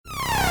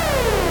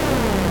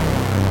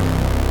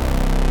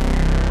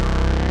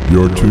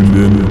You're tuned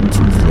in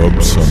to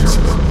Club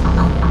Sunset.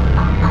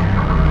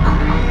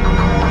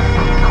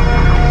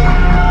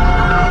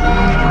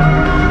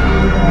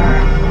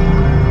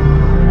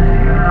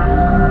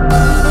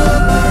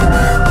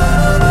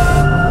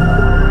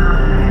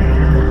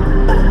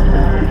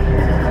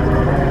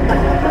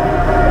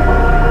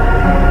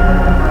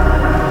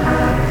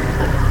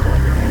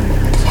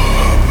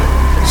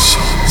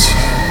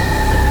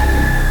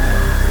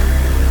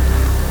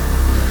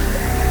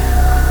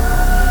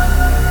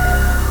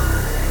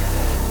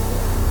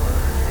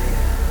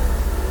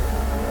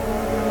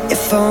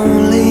 If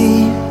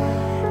only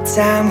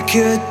time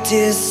could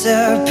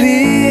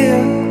disappear,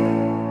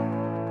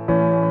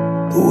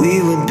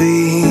 we would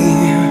be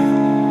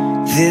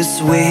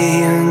this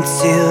way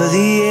until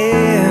the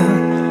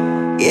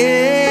end.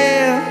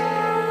 Yeah,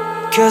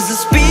 'cause the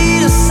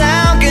speed of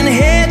sound can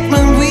hit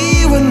when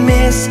we would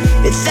miss.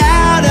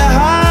 Without a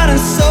heart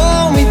and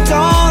soul, we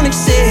don't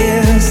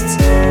exist.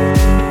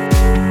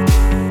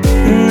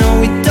 No,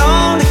 we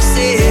don't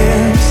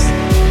exist.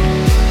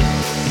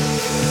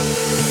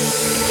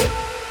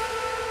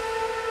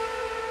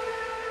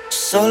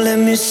 So let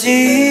me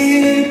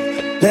see,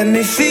 let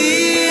me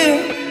feel,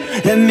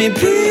 let me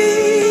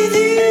breathe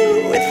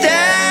you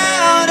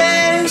without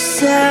a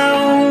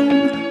sound.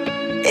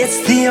 It's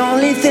the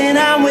only thing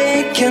I'm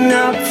waking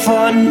up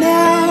for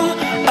now,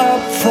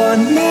 up for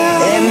now.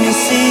 Let me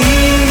see,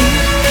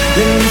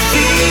 let me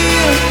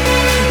feel,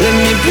 let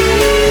me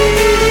breathe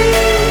you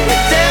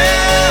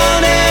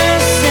without a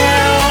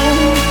sound.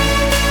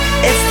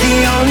 It's the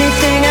only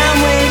thing I'm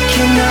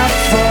waking up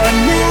for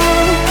now,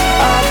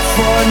 up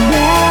for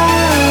now.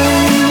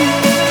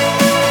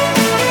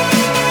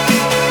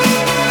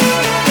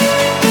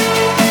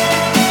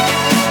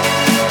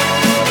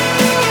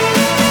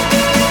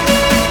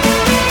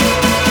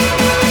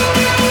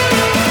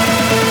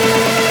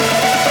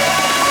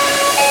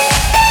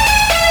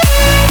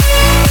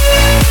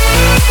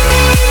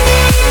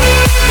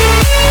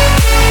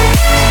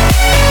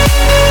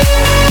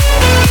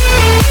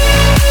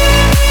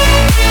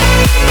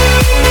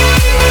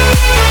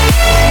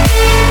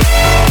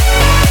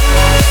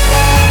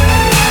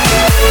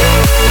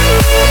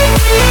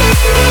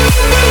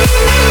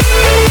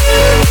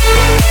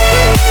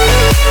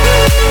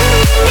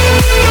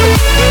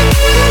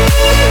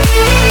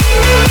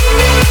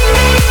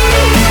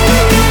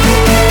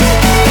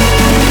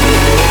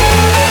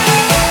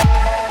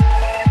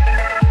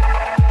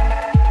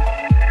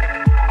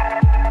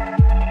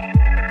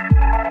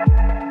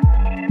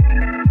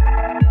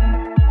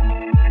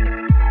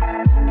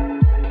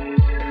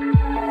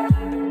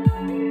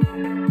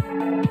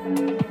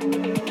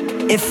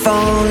 If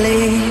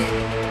only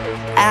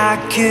I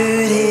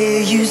could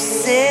hear you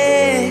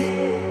say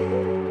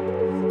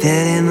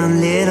that in a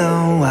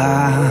little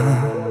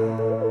while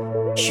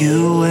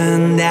you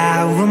and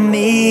I will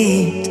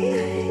meet.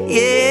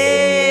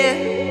 Yeah,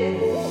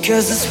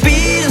 'cause the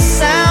speed of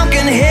sound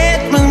can hit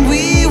when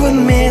we would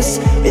miss.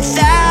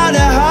 Without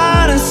a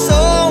heart and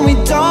soul, we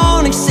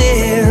don't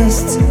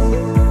exist.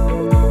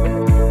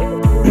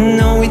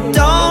 No, we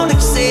don't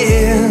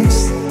exist.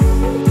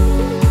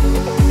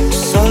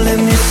 So let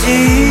me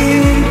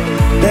see,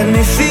 let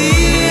me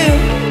feel,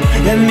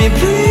 let me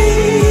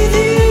breathe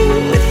you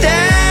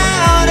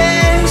without a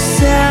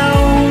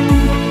sound.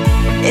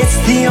 It's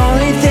the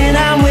only thing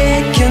I'm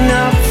waking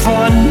up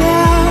for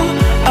now,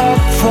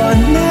 up for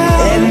now.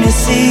 Let me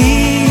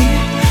see,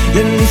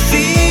 let me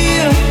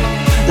feel,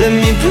 let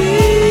me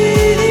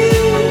breathe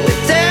you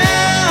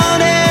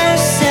without a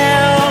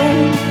sound.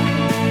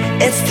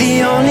 It's the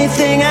only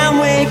thing I'm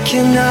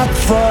waking up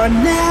for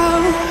now,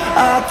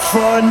 up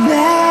for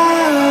now.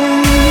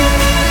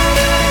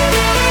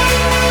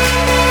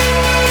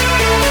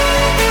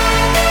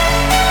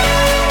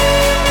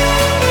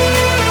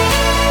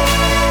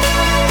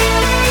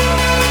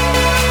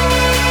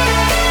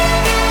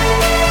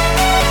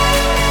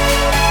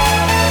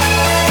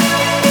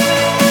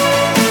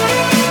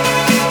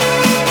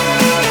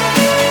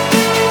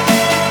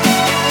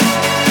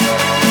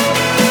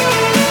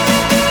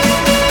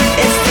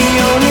 It's the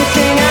only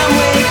thing I'm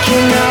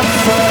waking up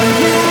for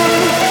now,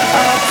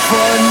 up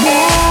for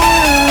now.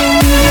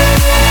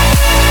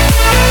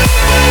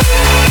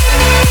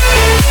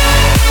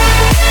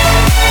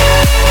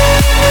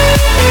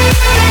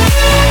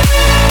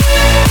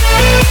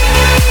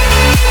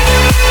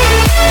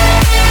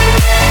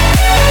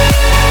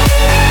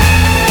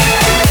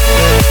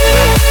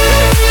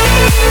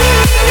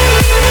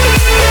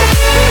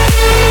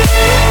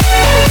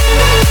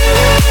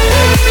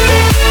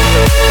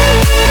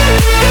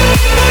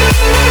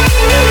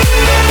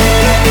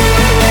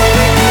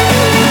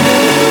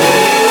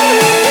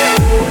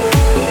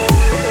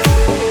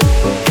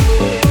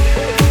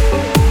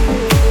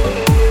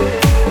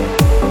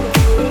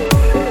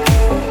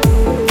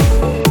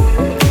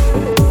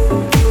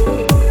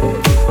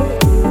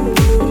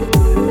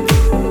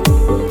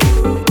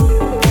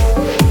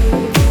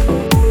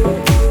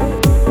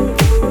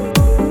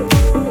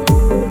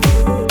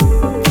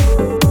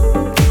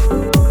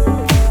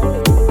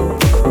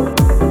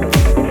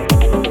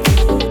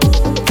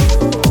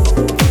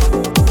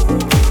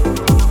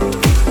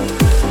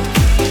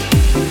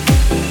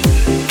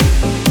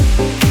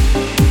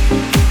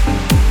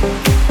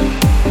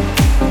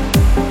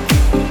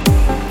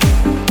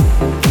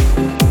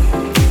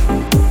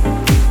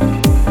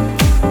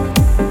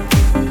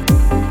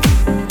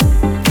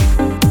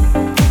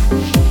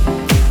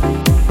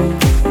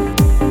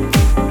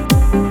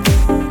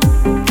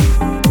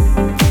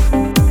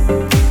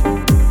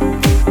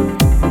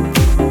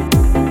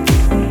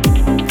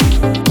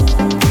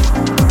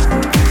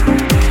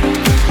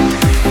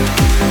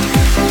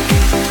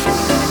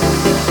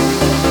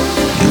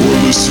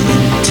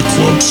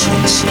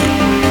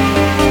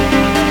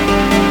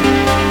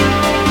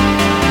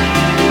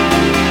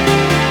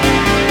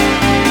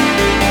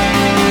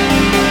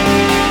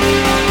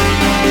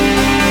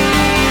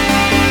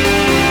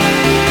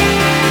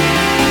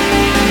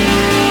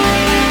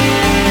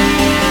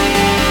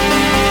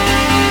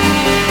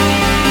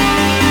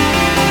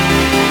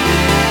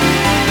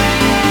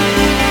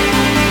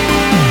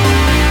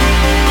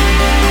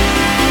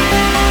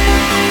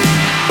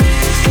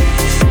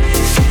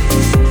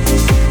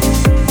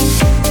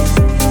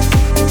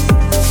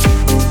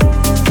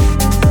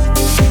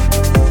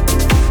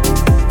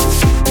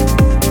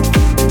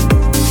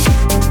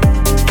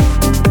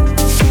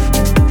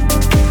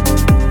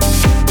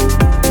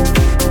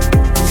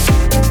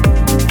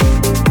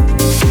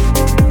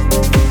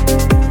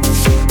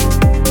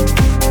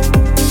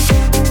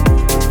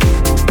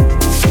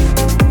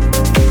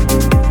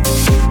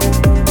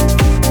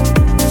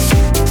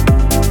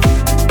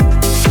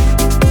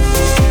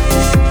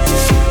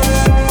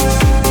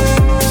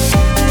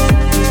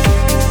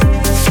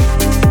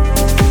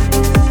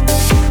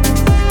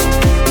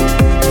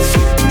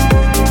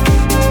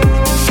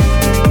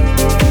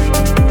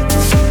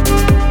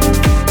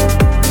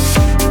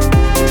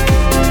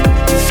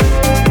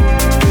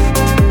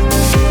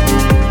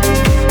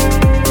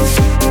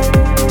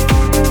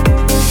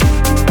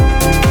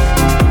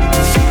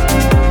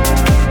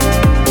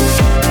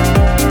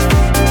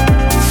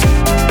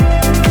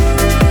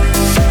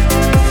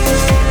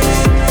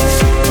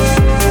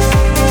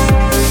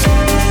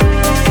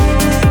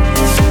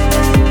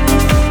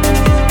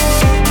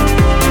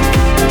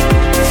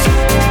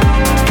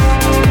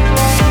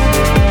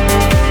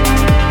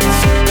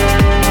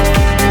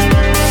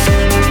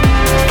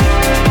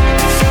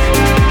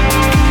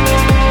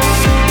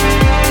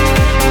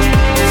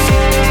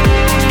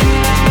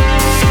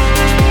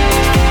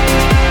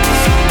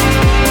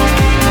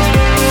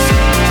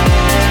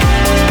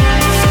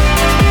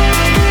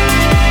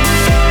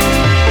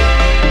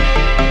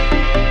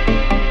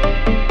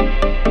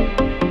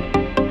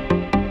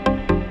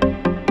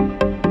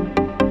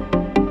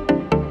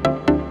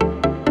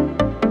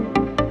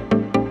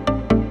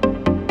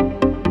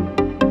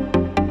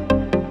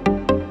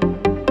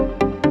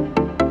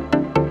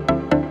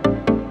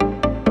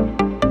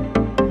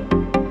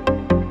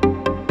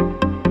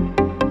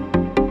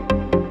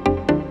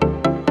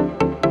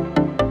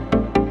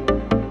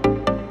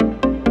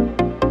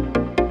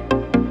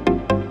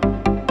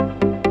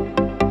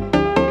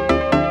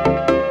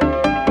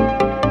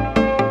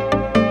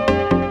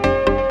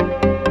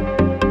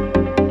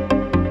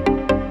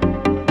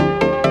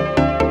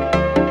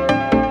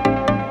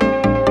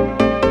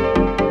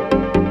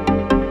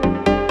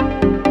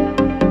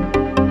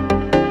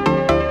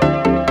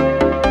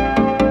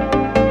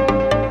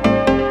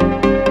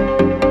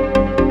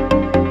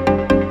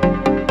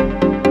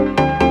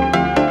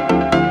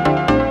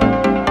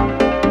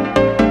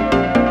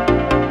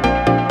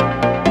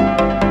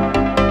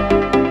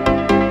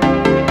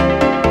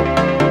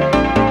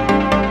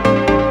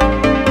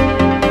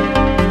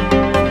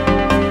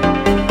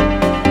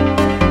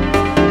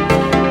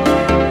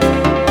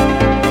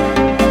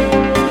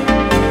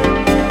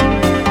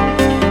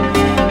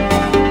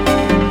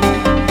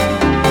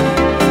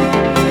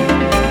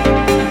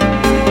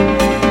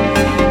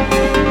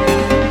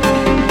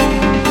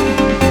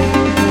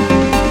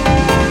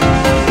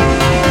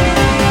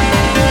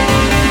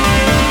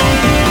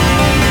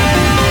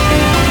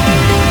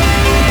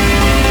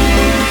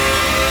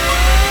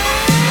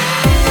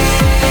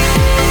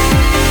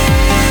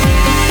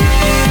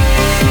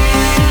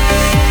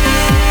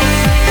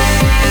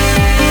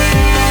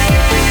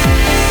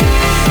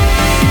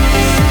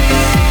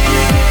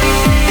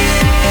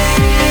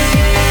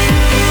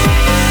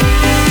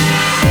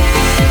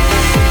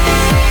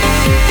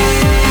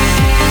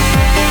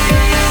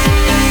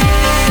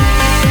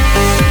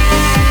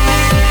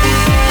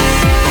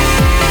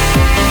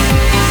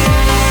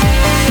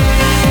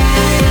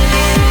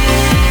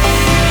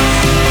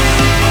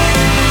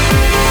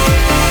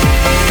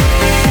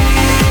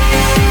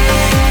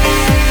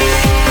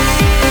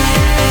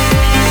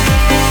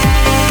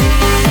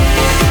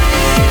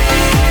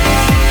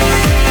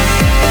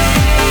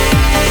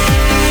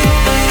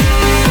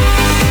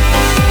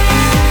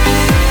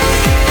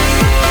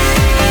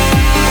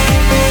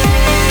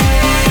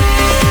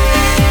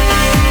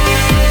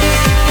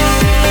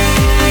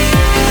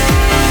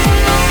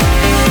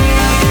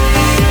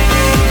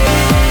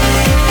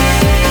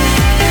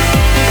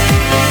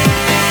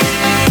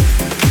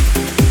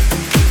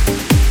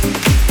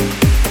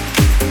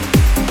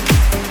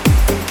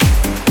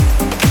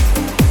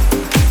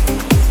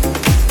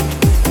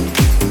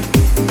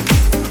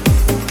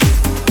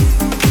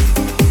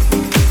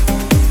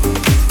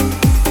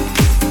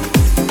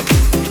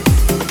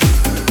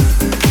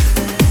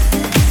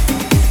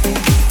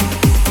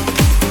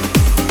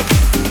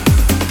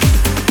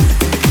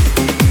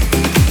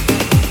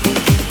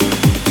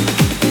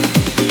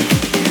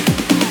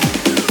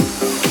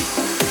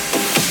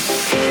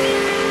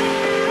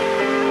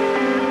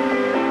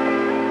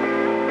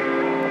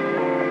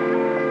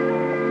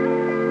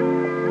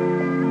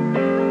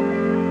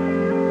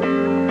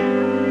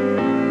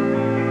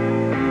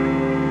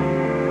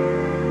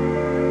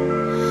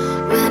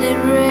 it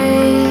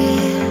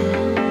rains,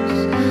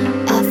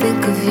 I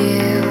think of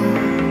you.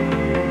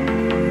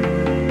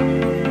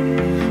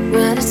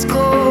 When it's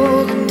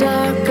cold and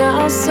dark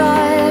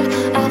outside,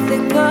 I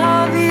think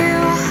of you.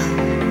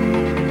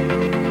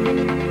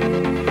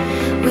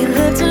 We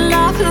lived a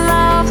life of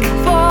love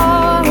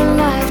for a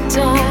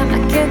lifetime. I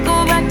can't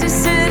go back to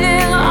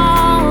sitting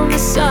on the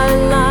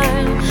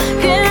sideline.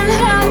 Can't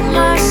help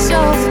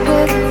myself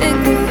but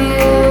think of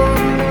you.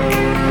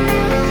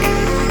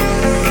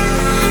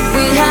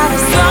 We had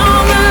a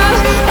summer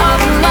of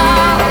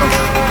love.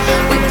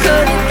 We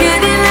couldn't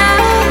get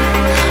enough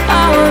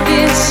of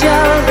each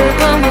other.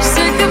 When we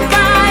said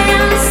goodbye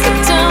in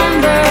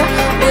September,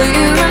 will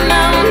you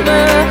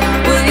remember?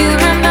 Will you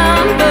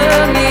remember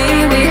me?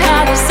 We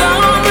had a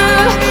summer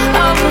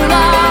of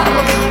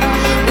love.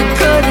 We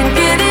couldn't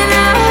get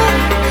enough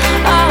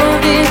of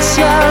each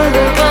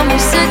other. When we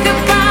said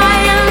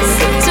goodbye in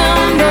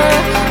September,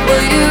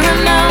 will you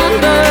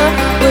remember?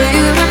 Will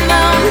you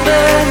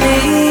remember me?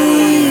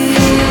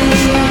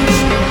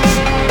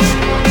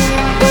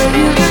 Will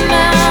you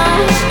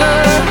remember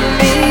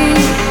me?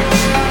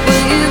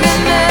 Will you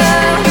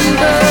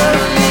remember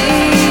me?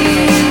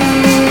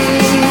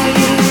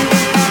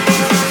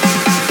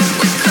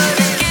 We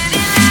couldn't get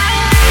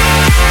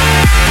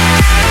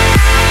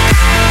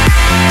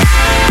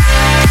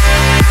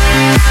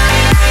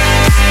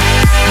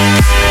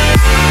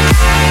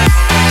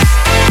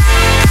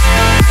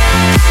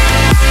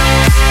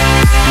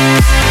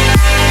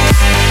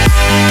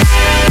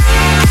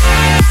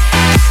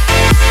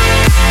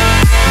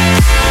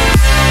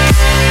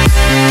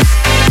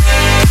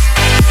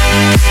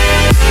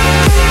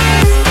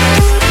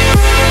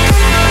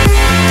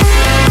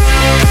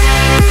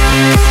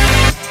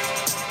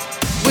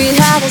We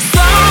had a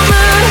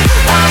summer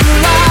of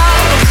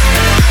love.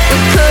 We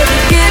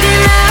couldn't get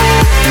enough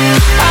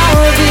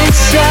of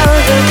each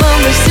other. When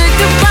we said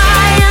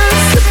goodbye in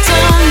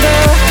September,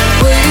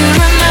 will you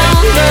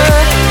remember?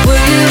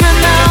 Will you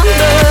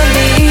remember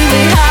me?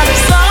 We had a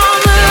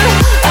summer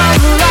of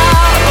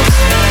love.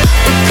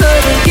 We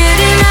couldn't get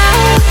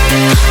enough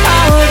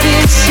of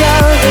each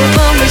other.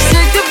 When we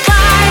said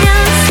goodbye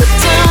in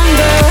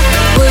September,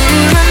 will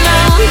you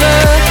remember?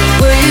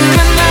 Will you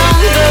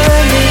remember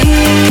me?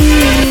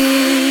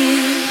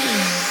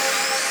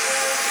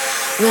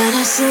 When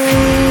I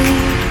sleep,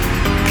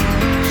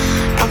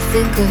 I'll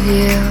think of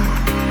you.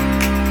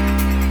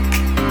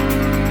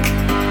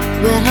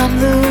 When I'm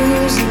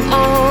losing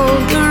all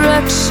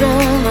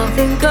direction, I'll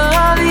think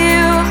of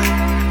you.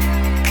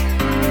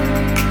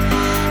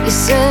 You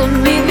said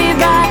meet me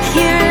back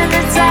here in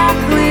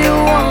exactly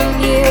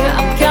 1 year.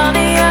 I'm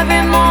counting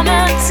every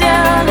moment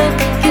till it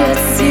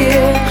gets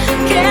here.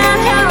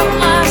 Can't help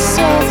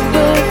myself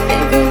but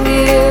think of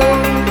you.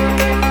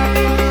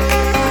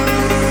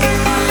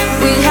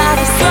 We had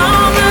a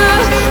summer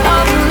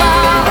of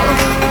love.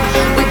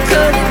 We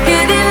couldn't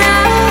get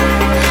enough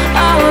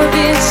of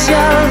each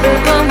other.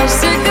 When we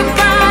said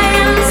goodbye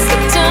in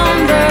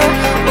September,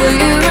 will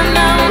you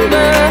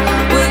remember?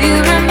 Will you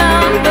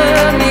remember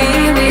me?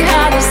 We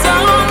had a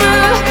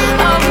summer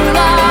of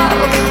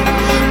love.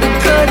 We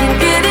couldn't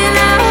get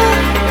enough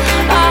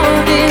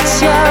of each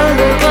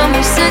other. When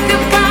we said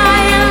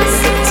goodbye in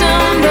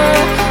September,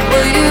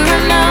 will you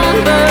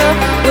remember?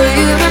 Will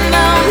you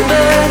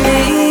remember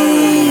me?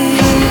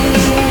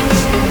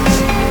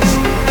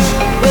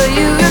 Will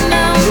you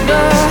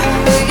remember?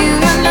 Will you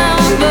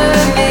remember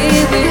me?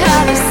 We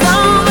had a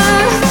summer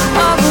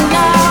of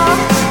love,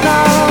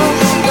 love,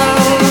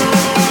 love.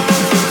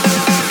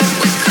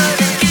 We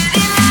couldn't get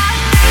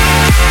enough.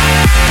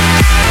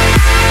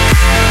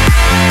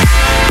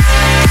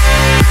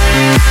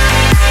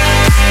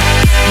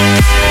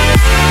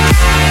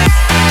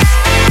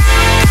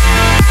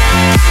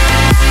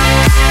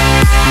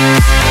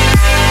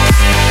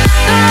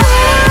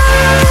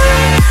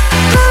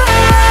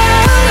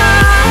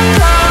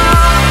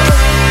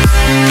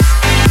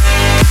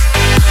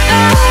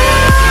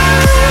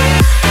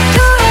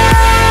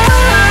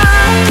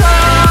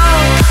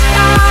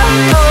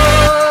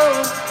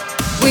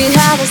 We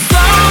had a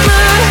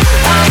summer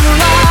of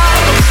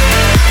love.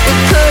 We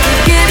couldn't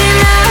get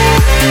enough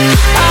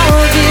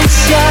of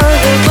each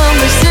other. When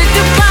we said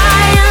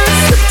goodbye in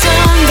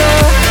September,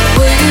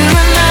 will you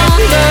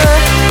remember?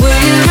 Will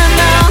you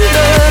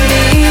remember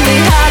me? We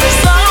had a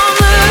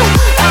summer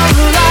of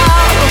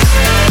love.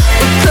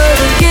 We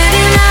couldn't get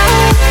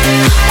enough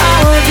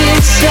of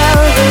each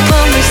other.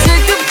 When we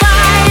said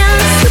goodbye in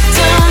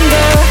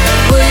September,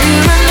 will you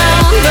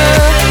remember?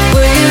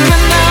 Will you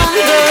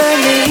remember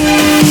me?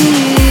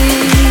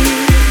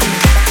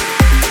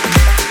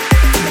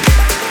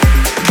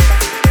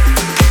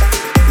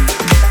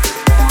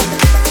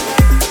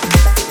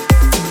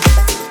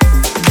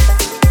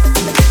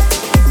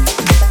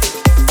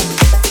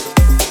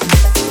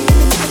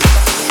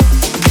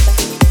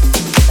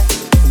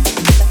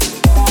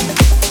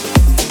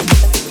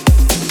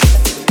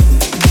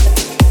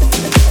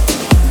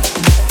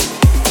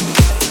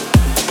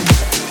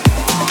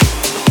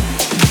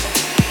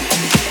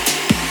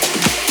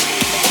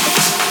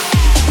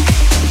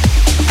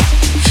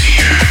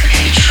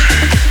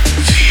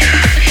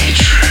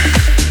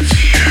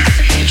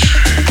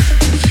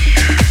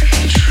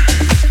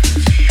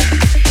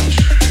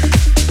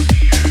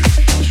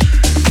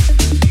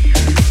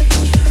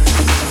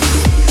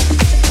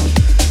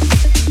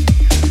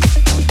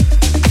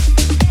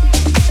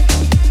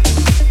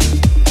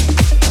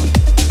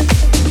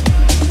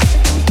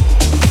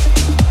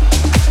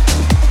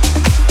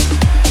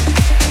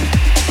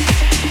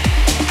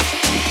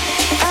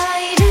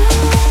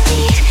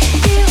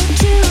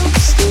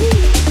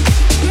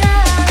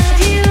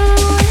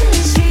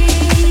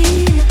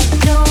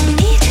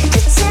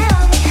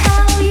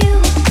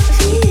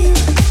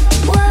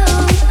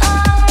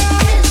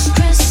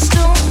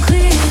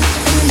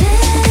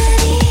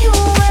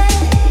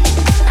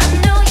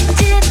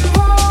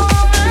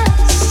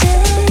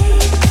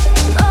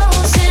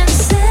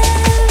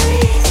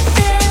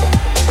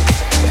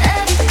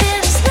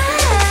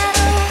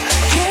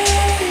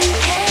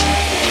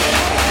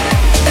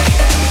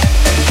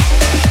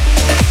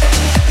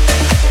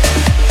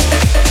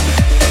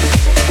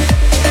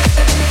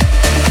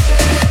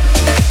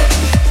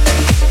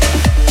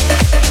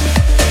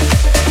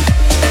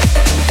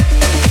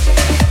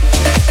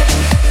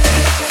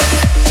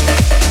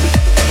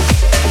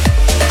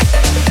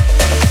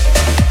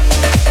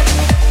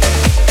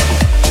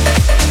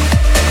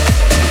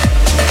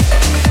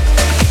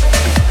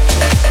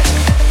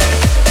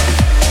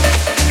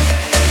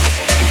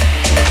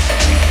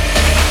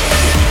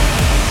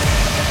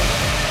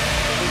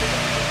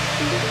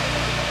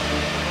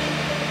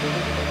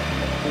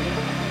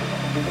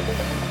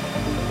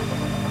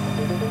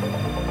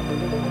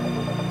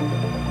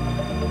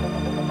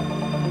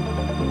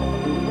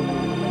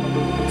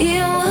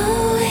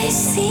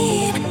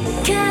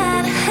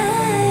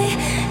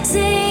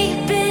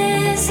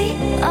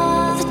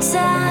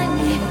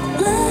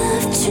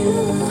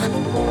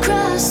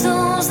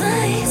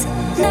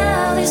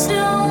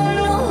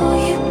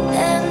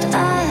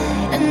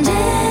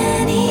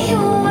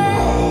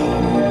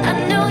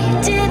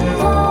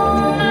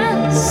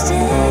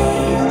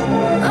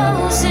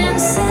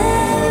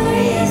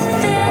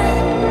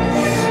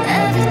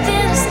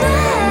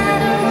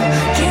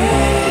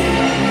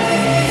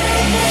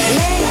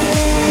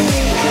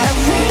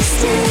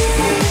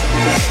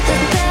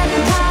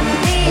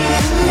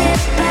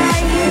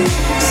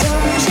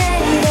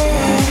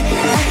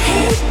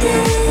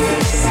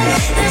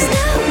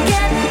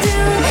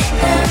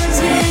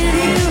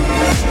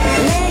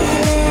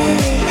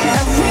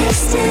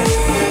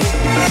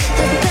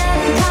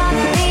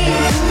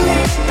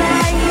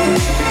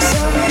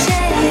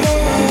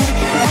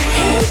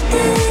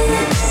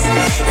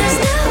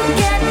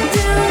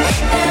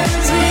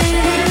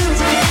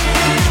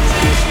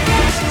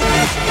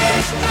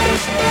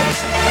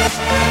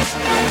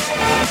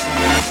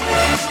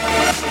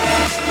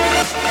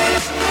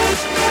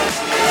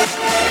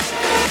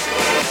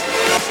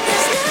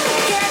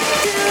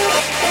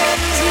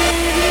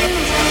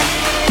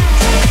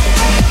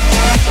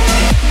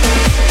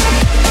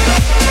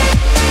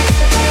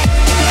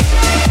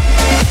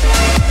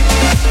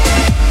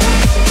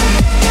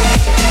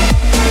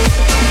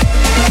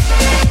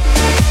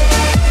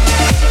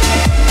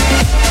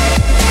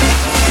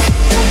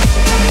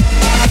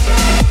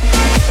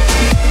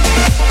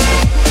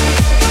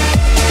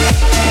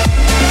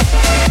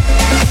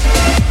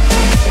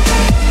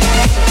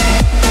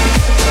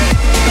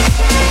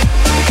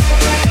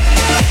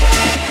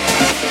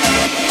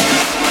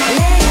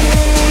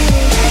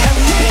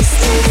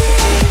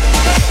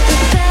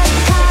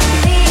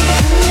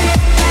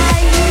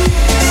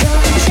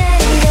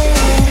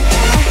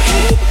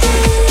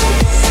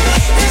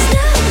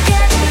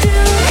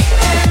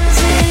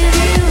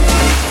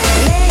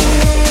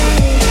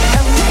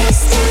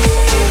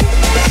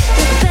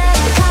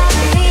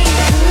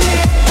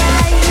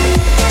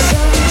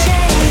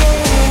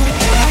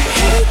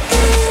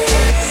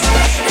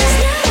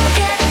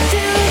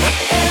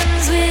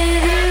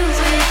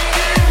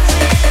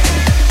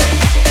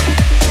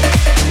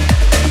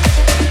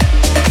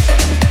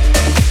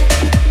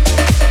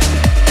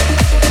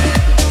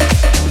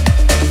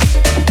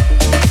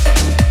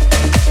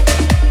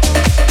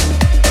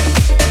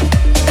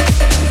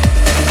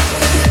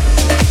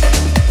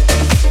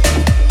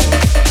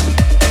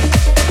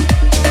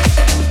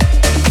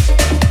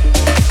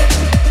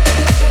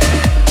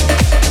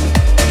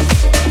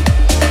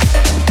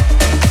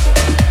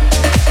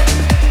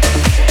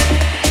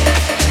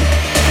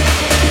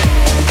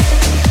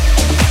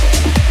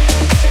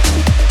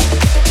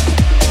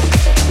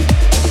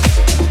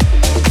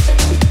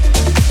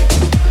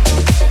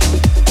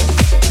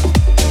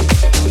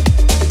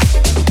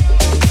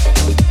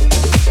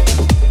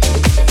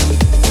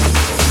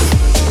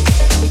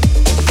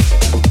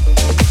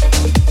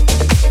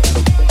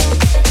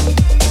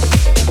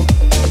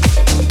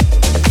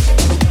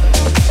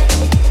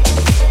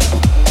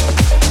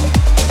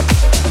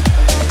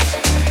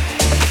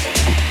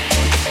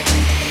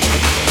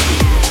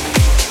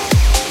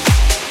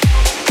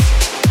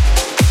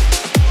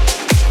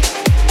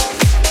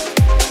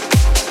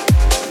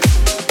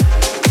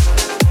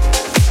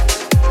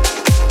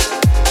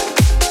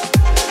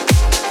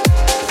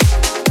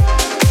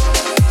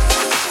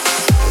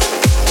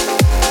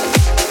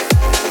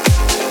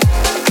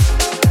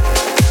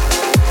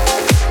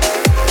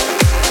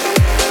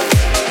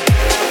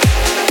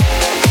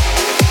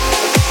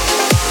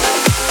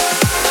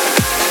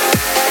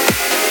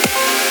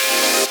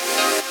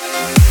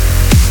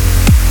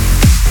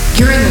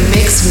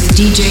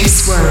 DJ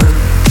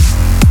Swerve.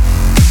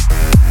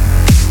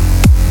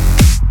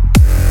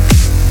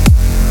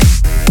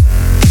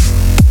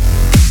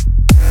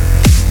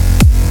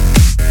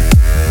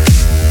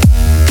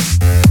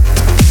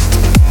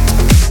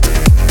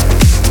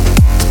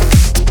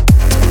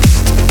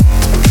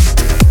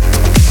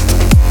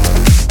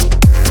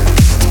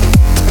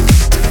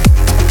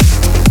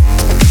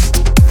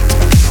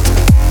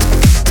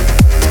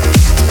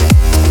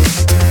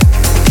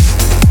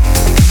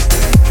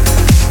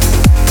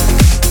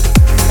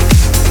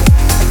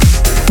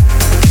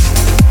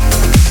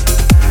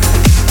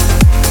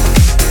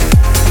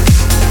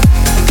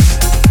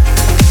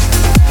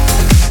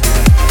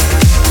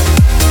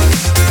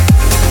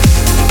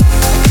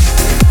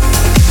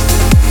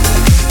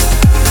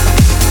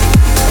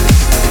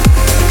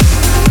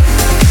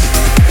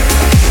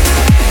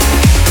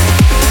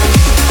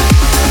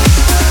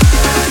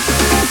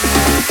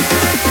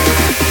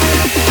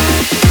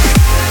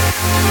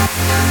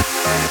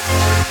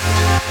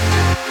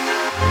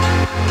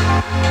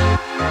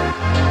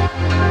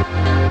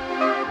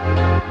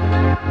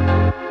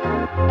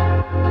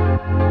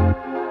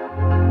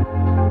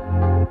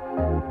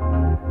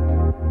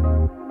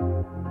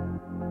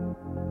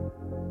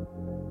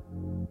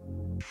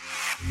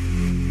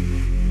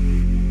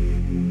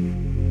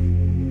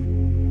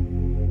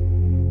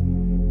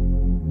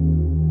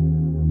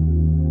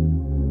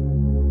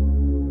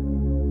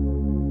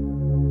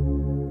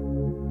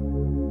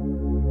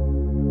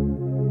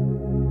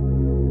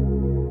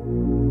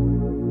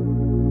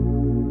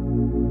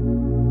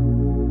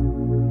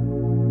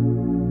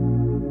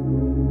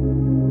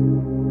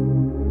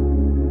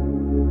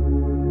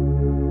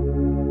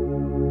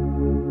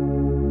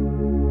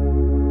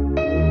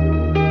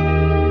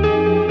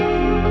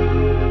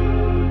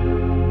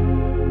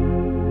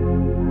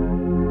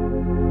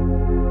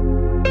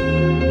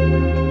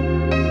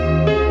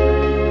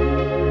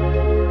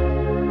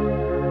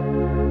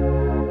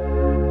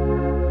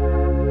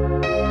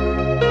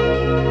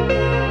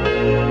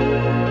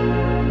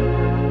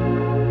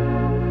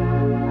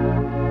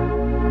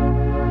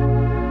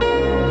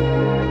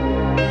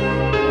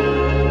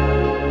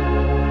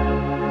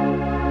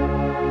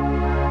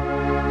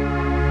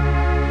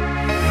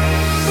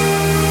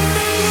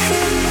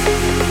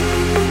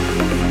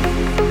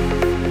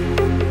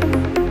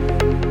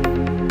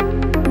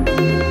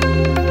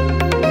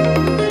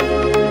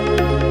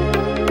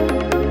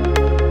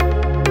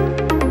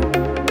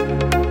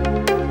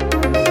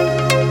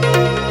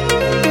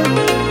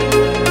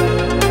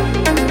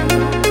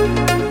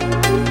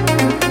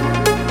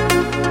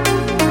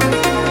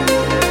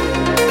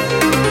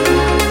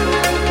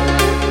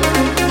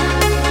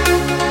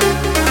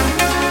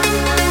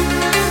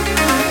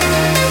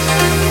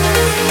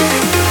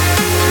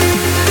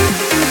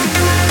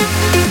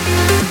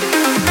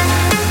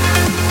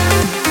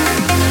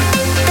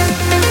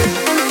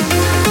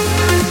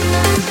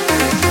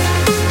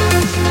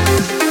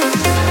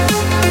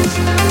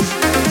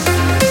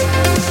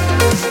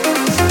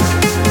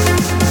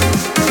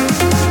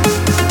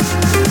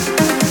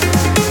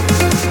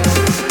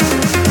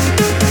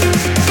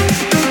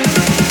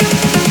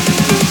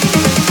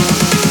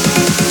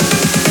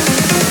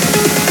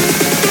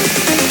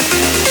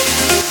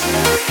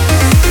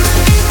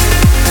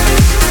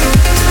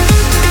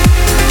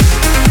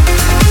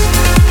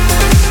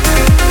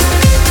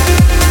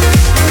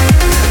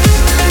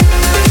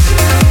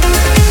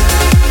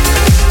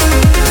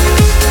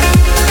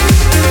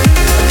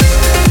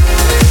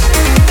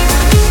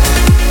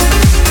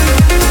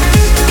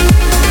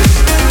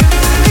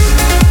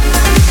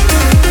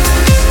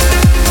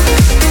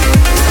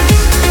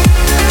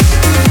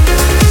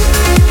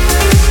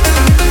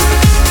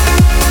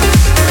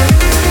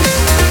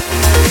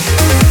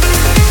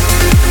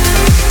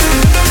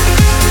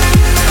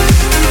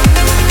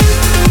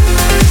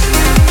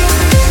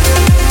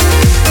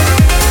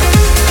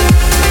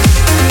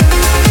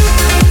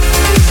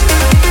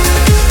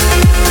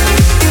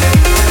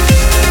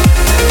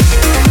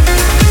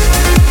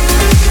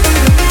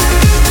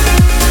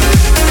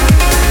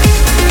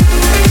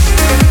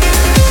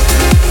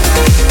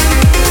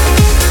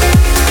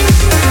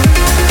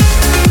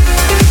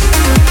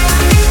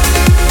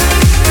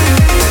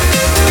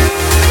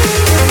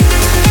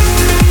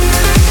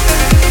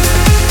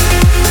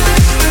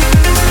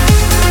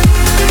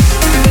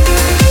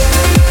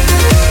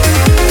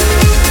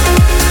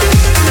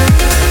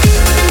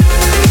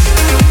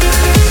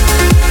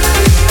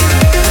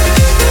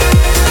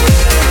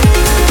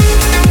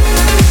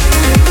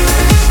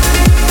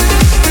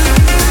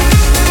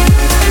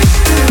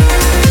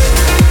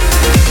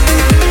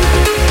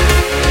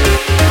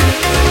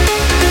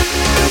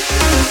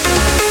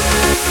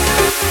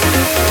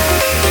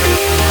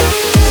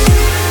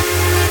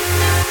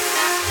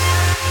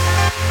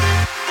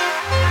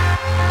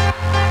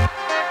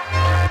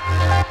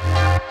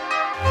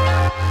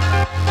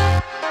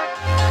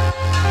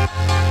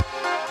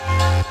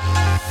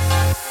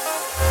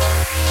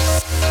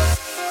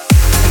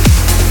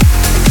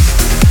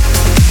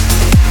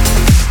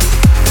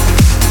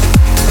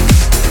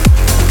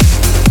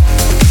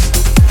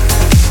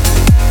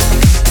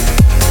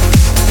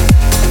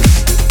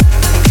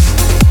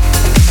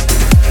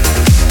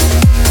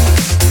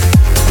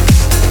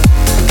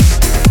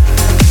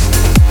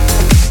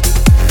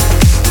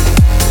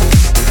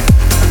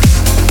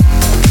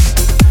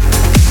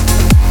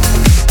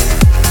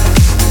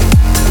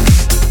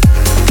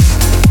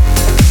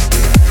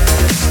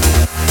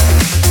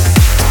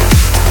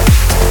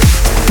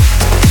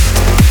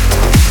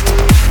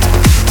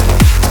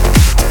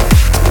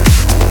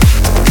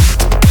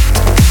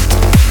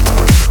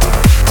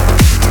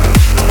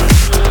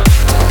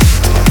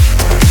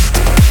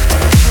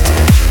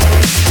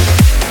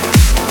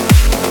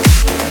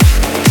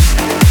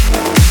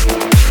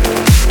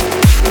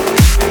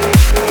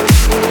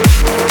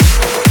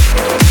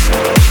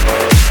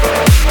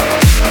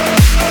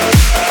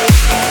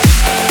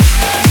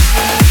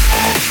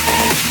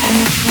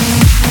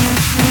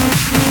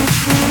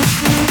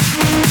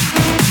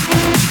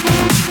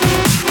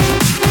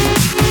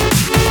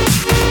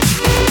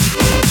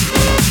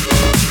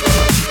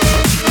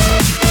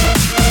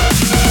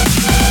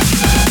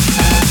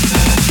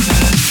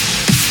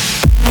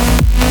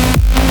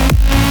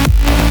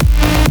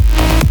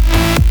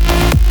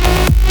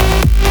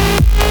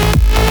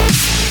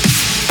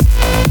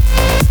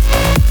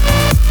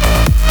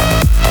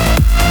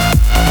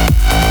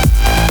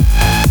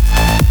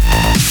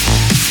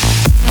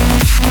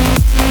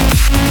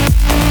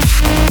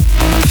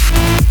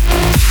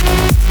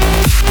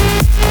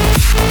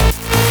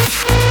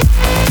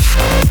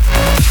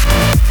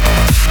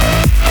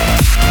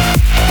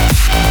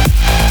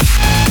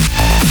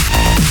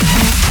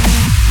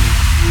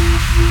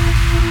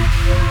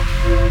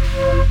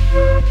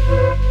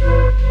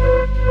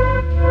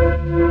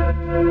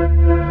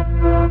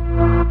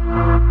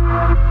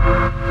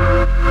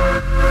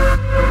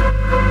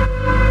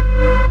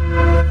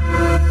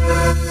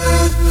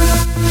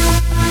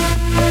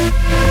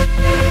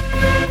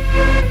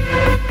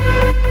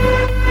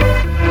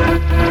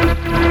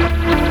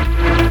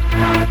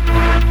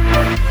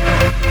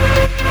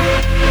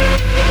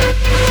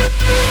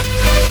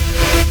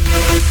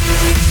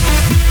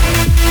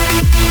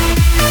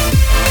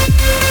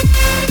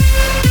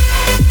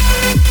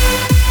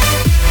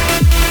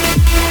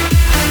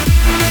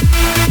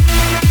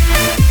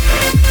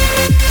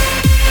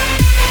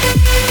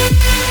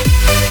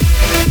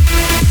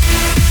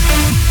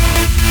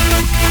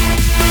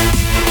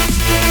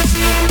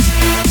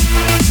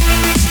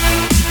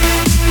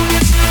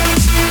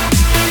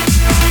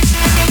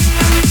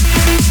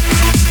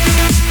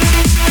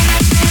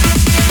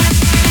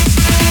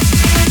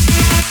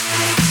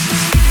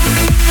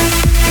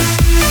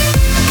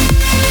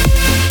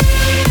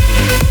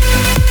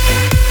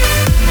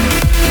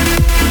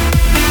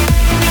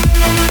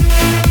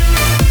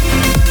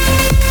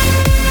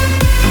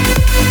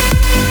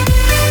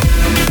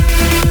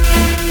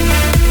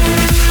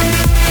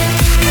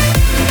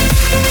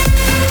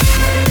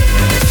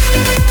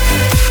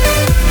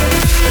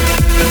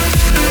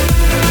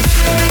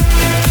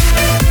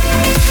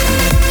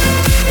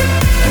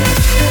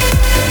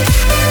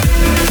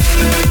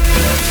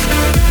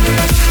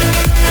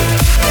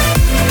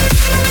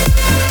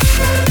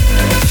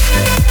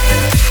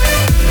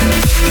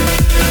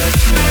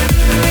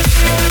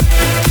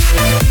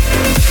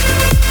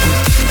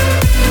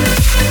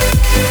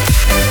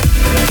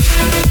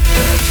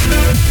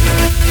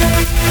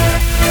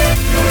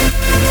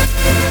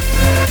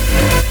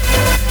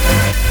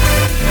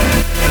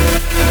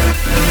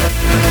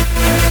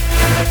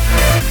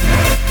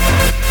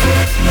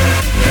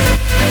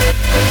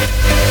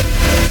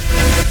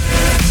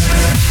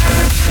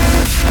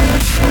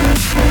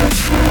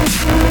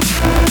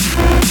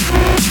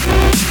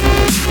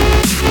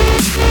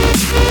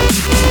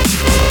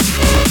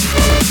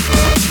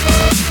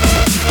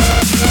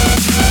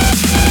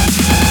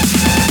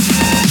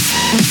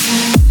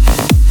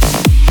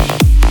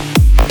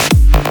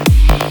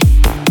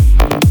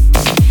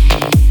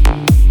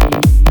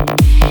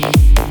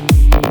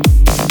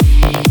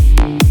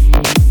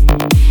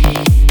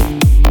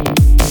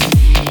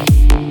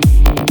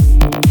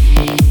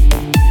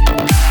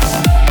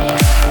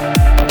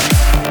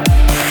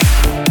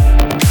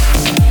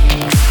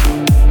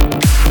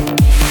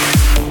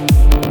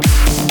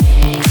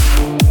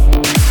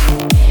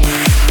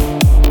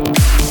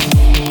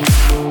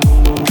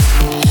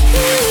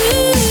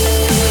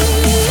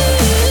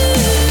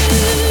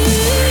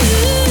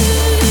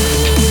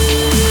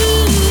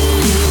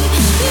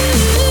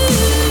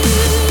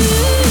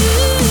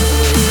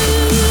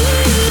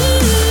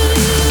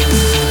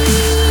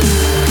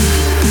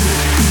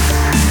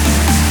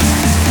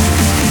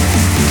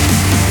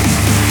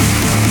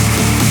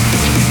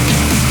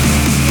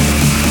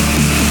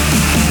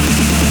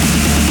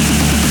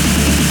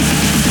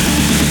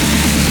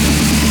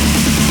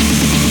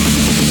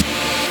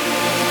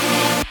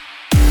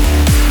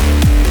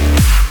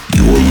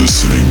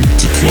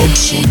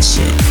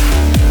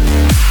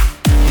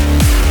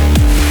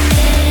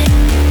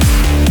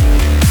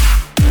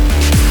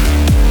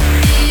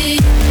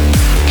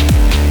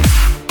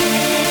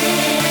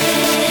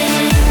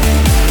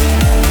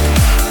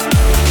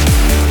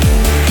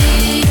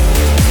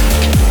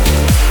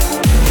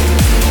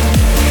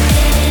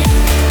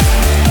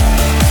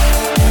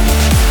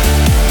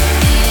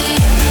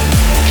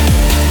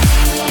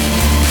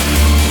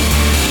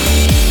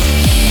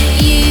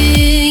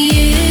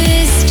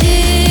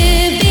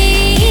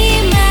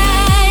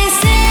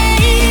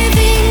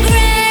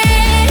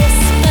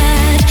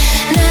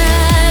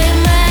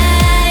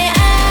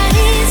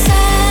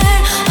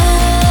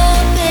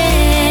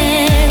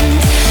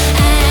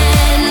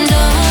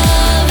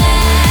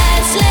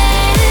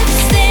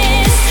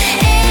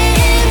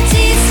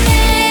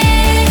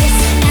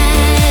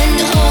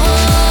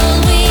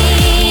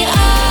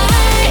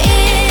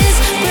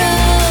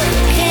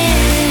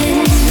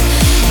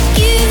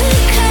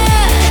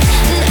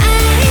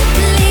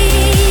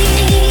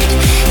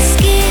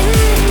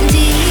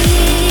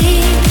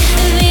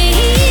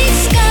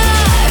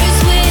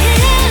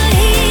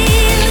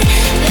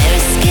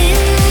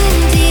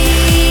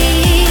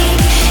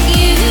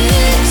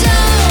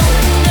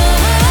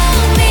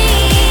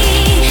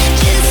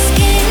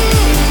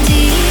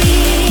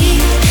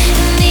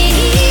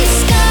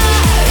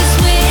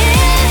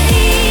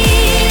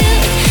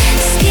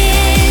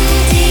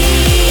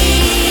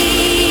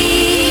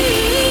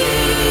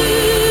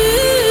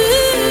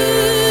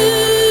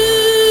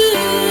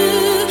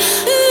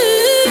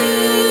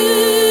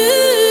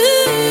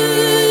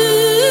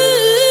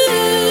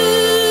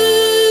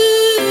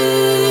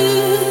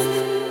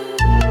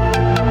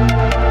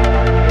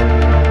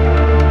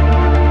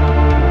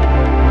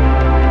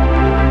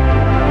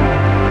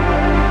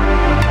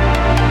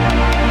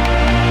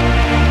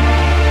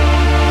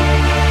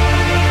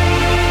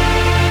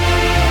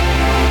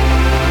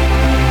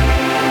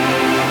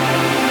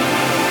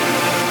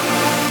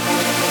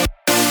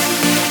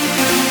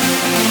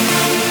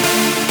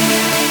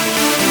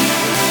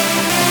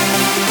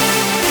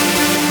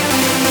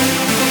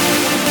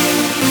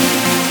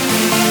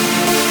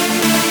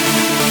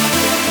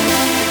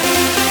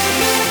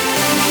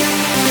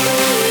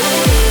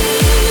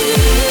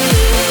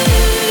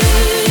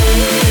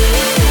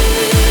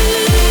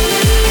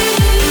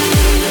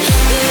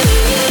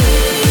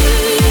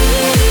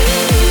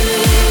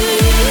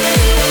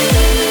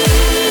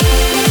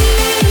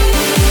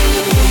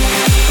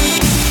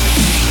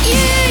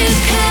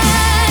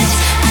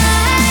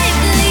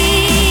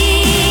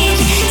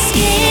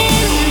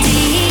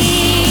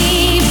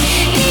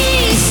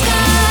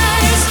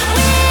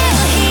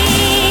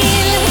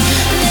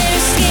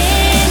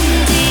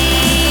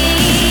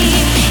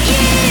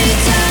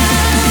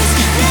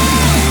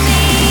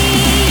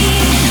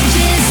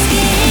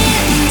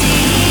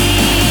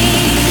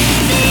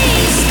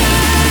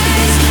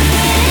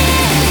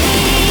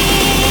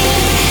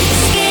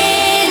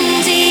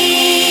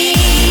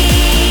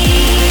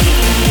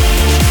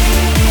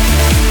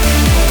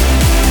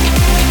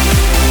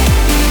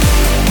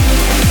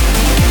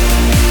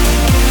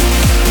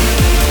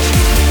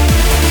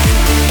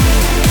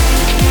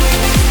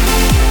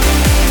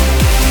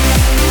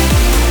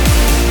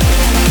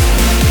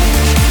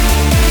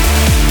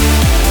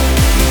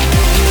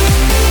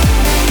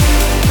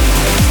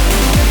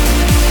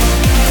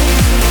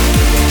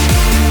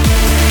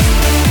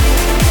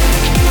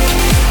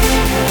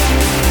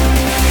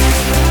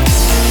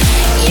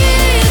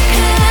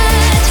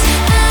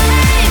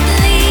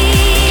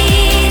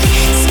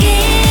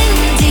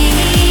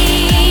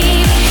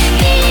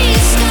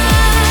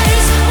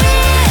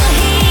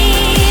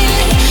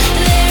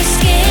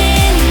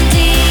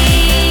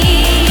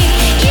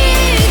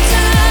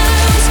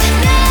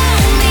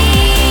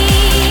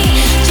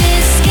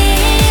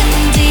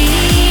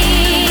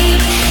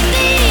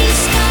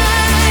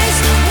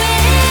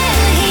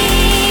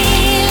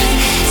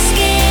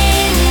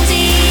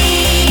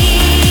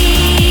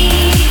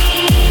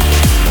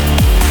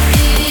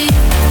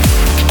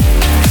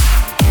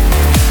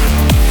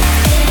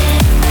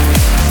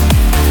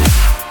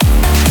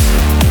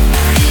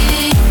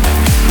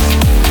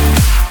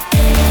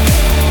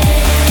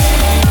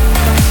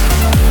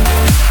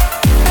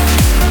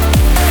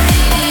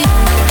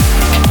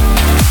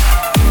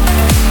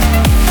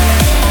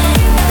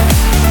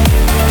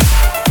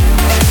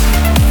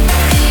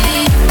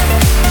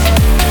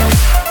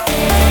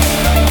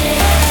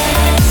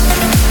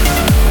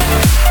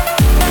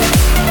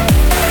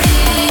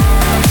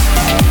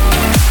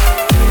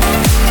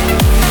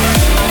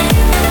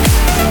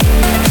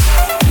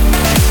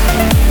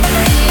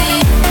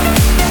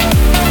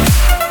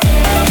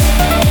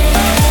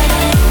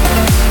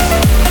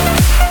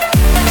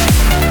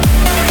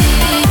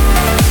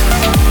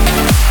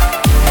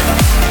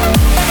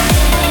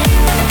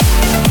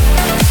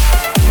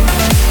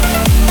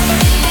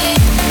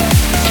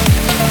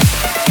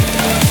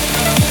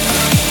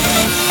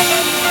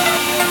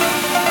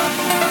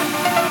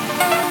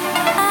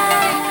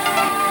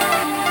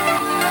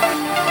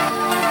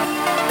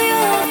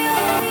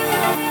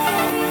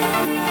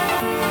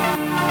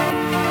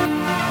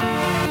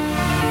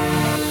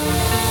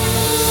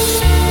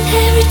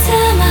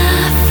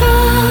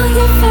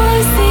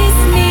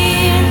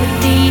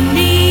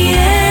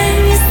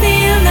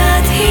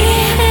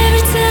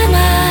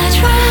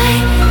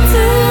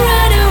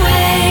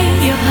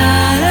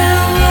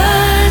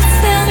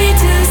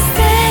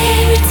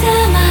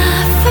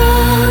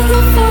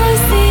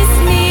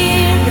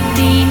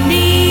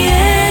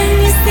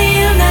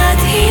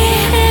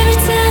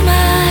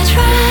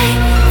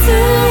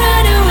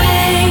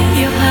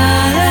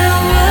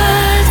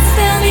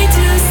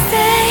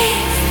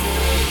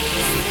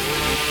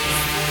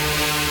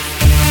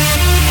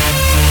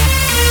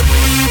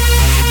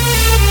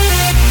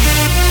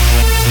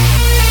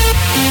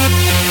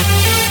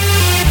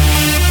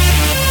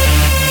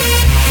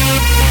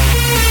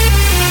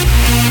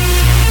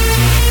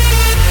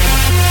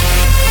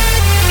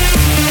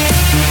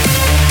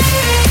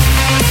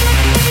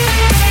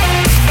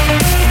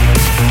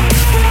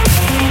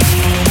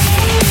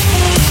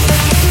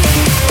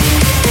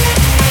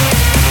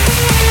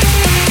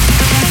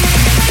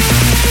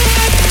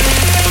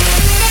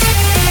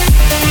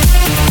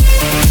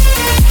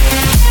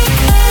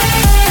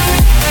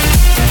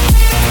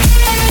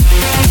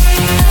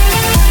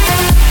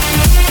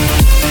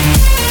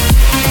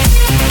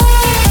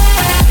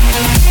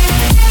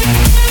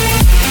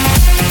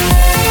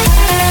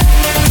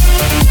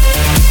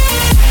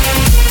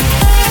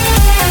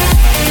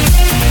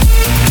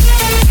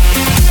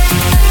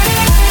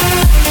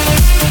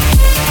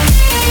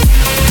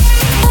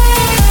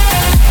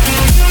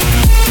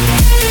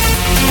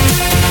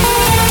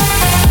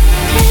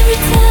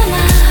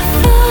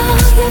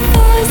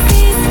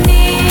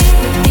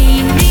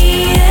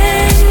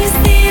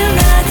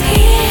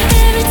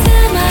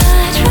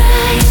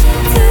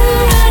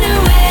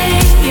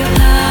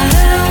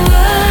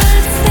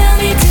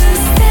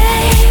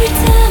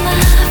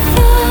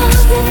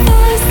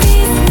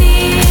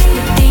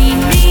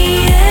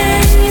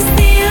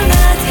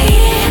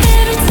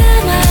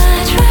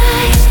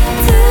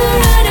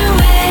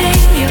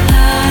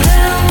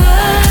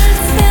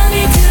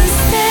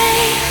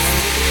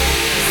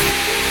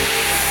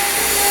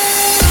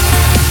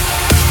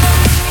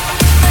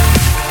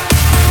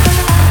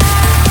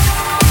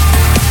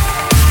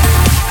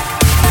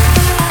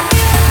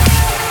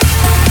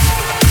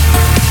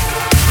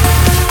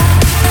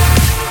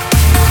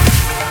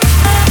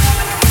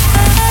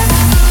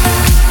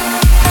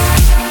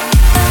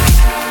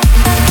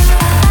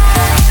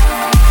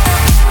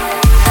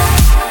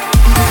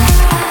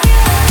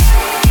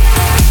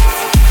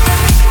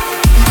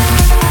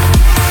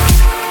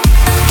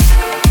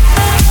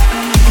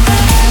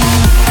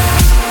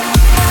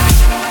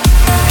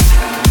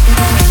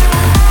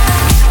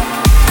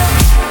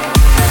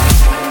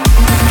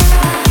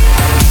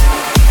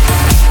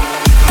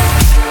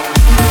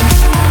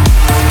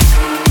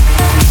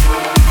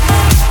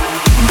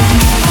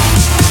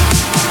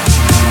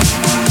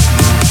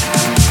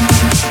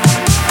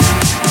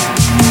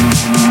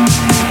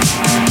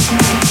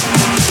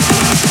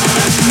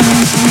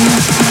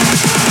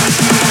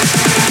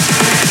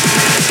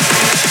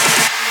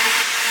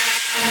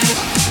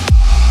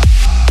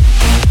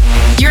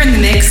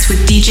 mix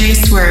with DJ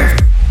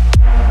Swerve.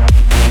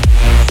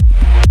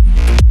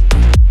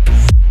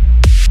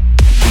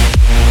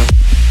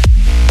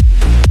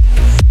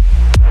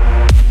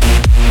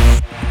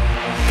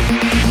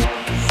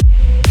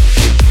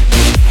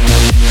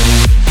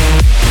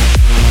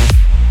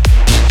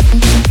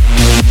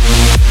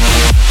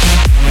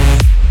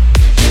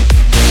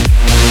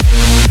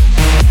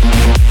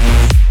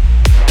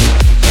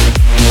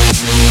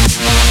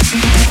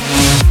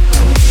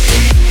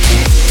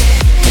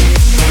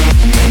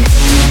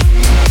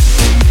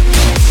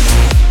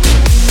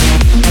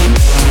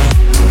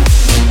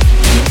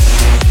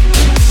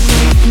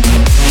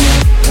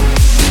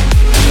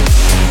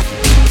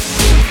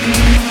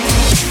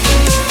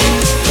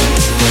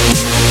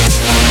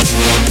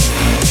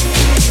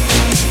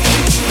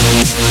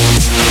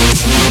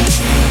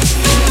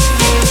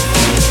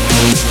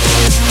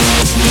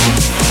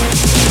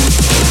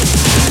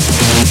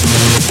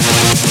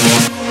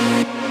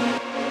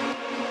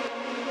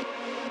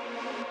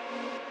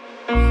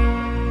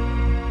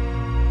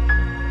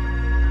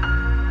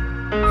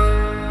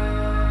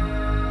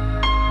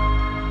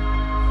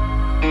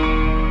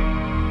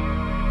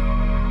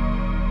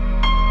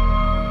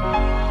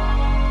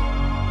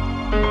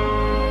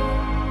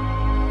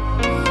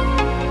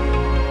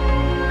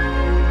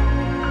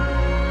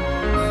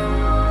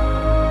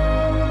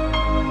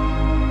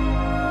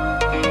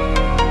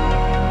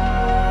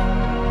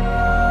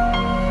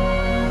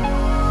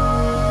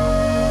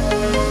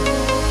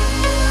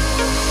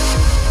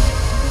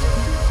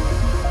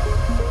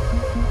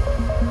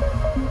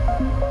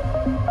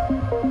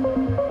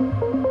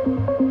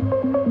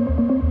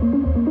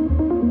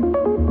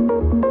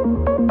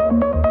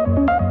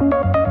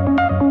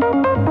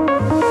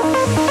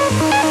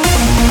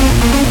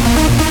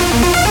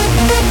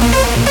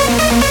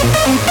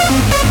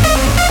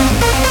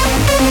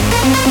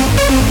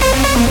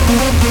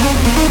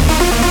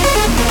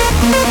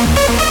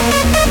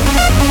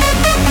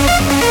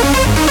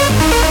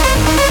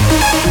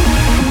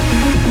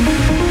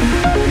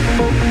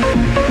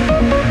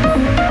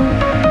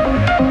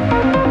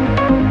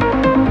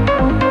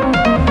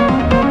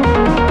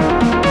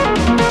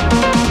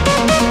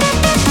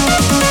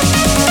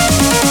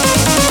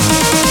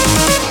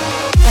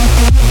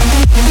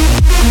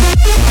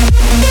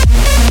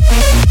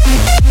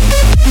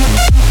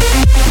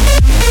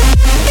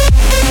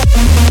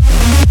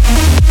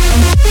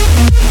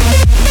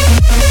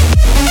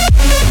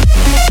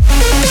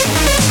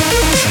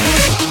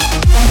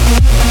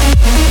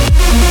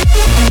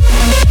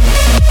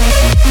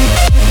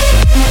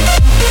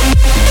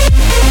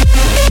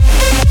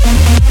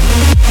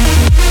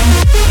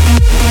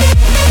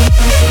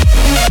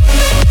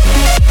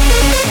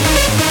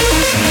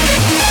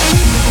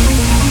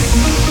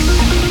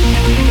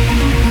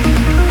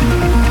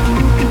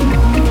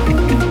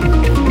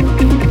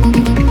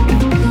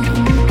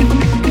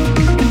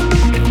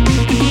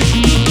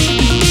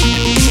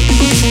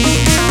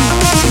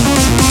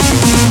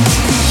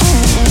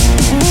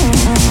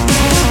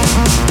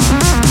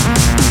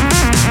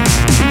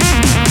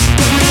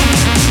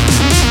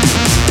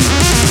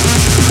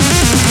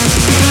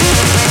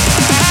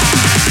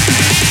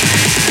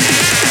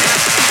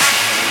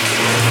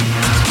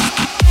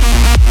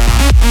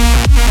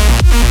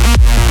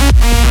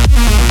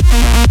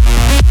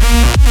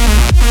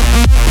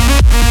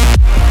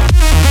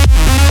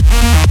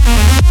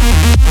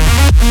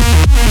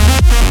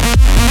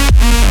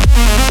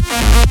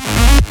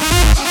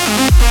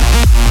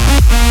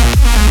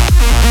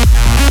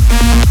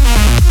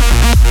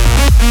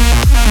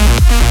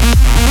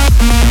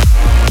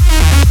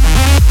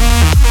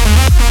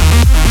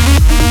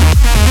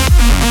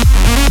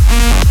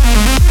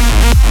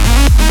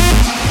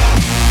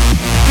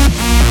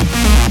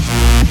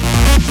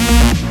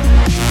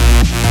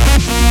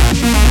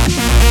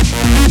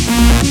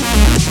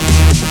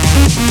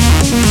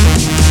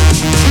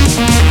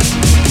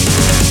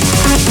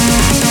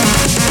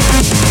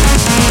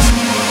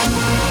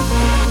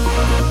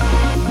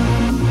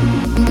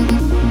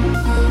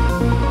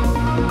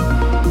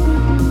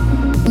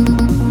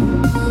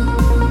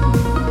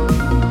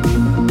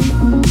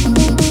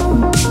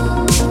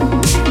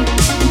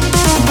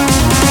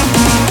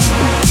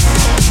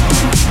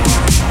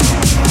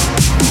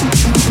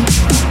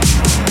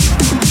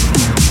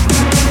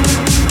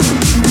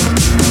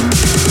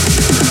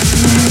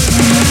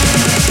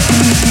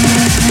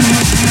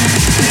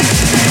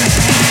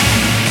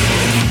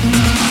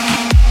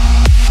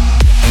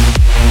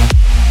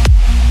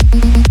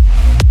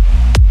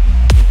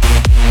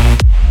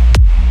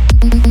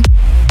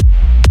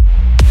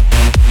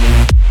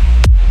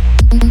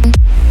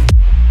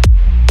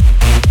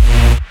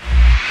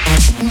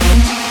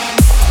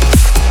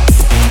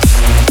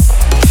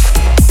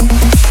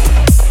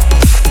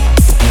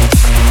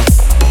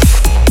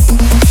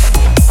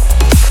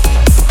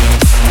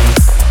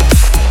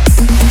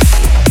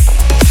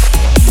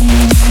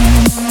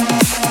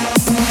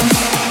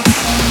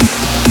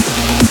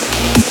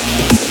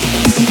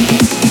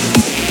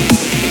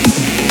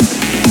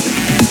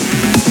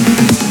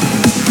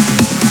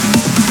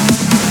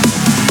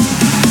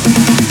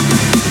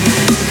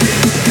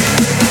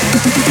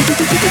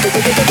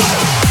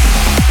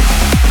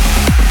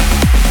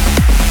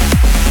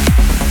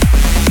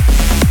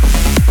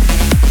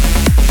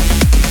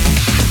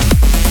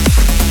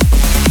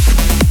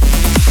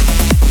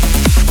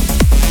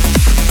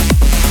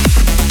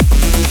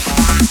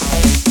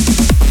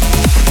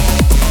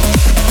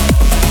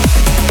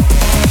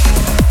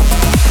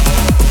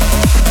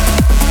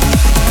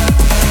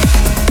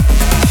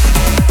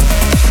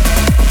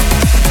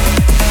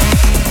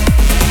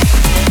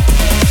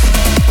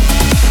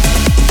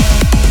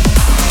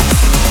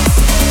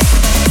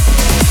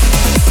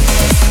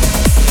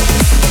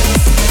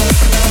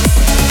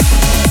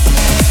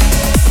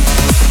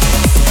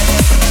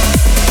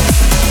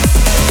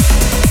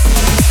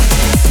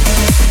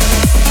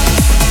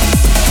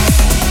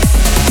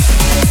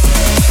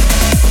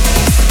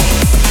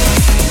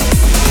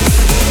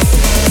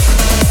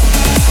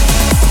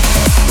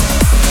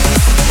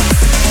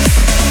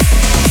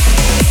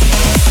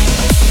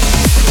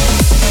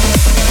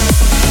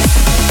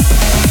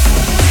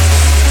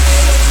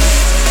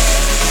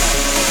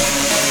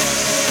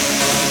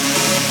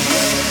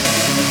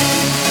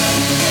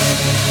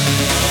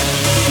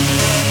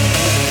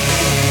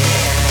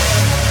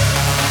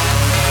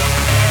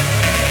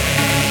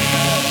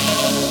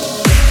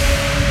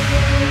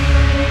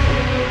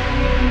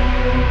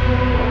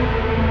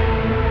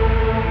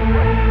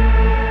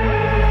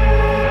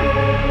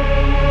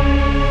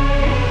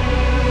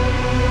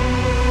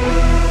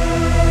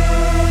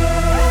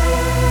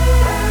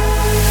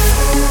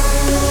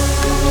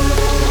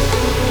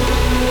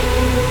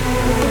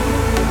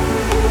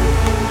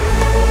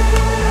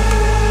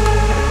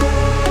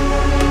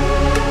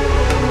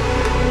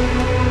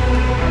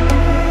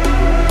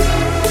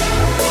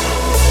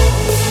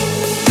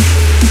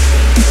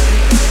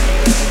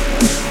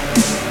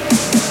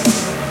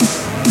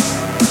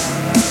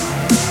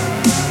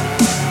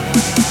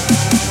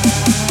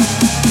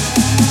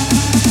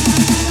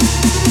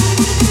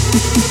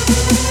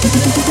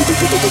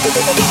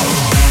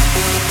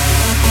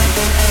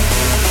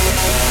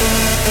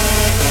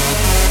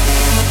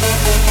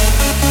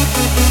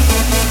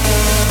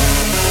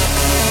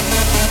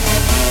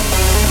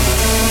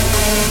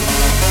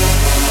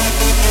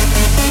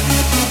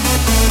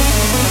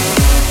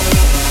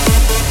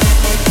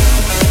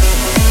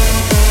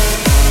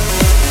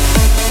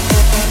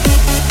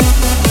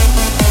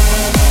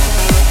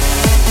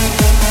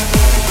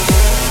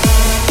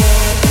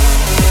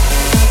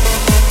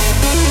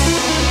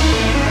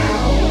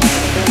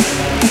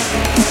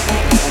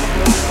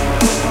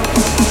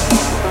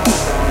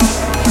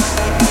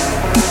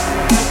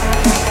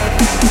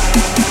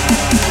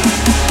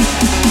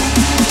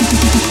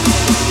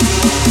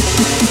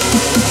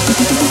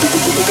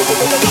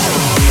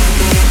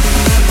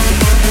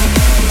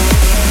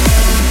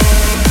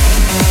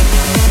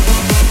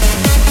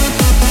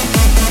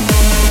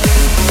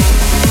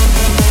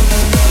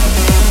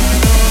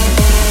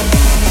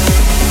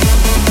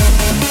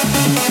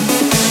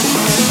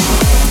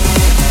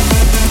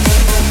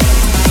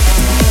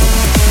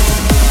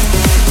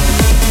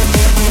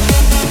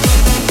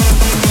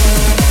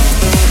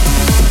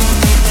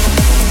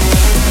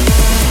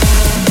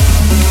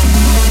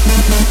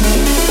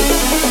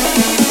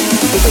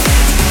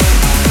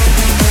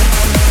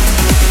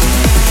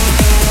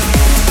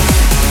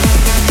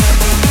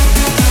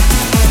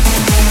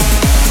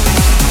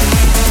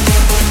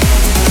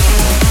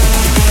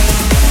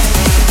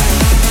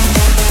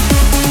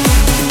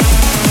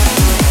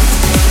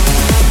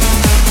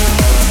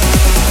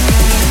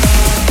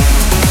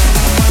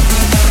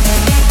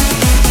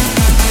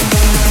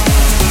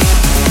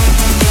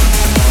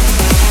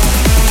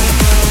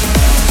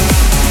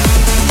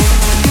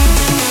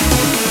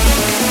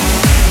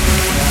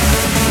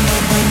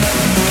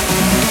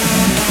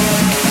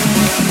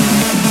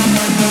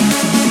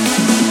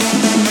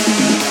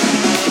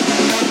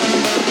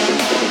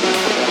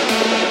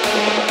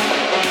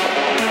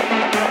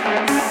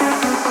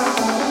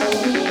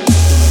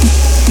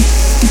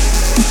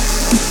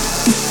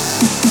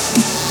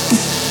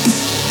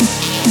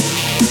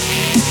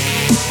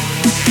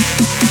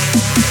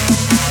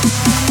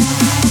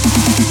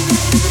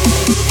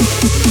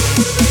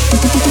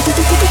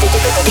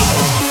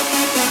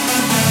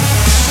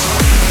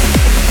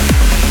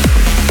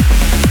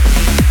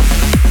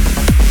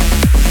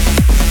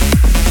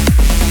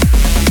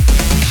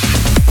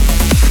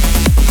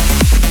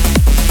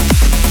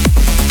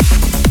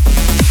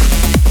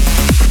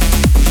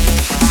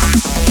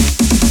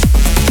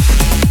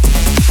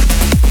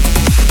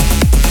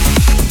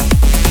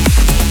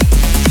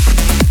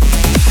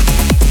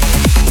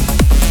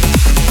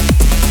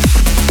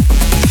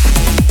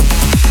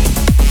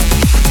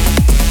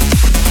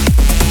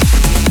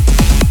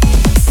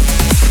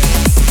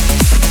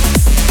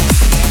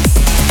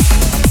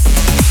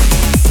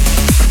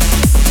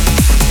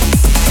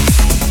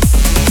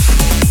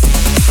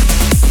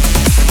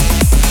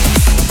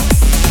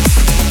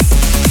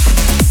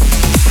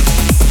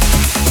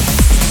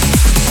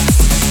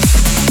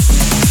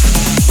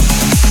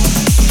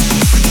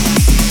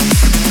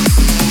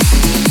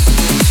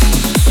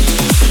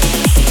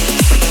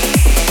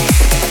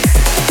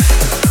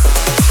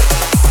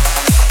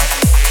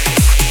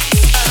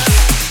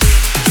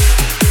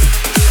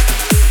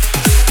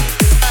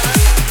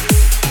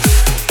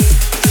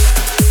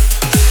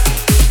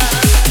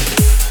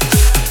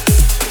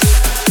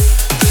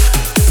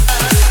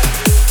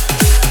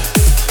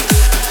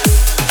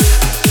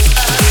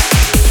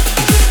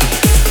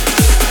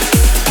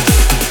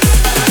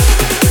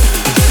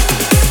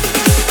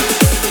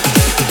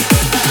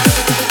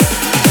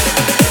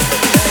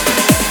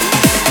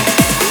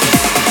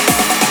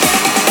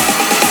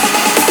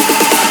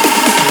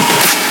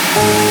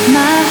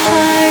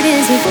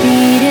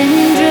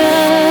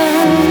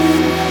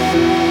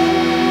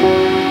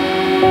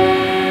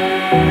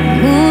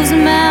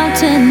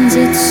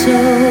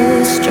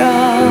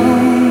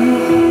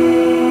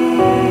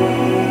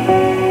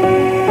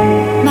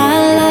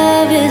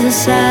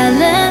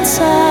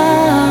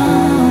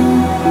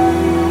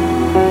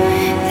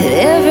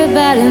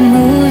 everybody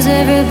moves,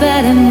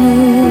 everybody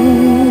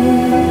moves.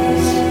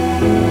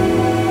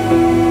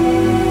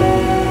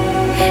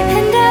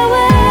 And I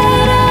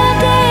wait all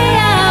day,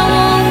 I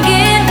won't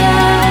give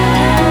up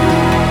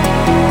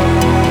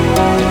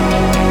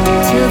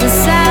till the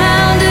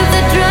sound of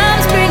the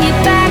drums bring you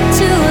back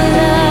to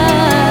love.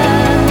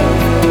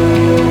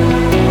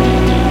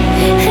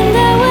 And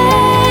I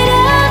wait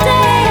all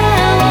day,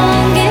 I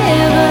won't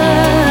give up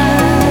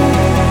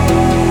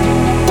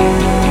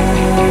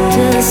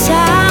till the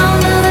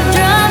sound of the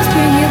drums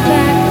bring you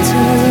back to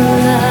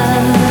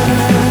love.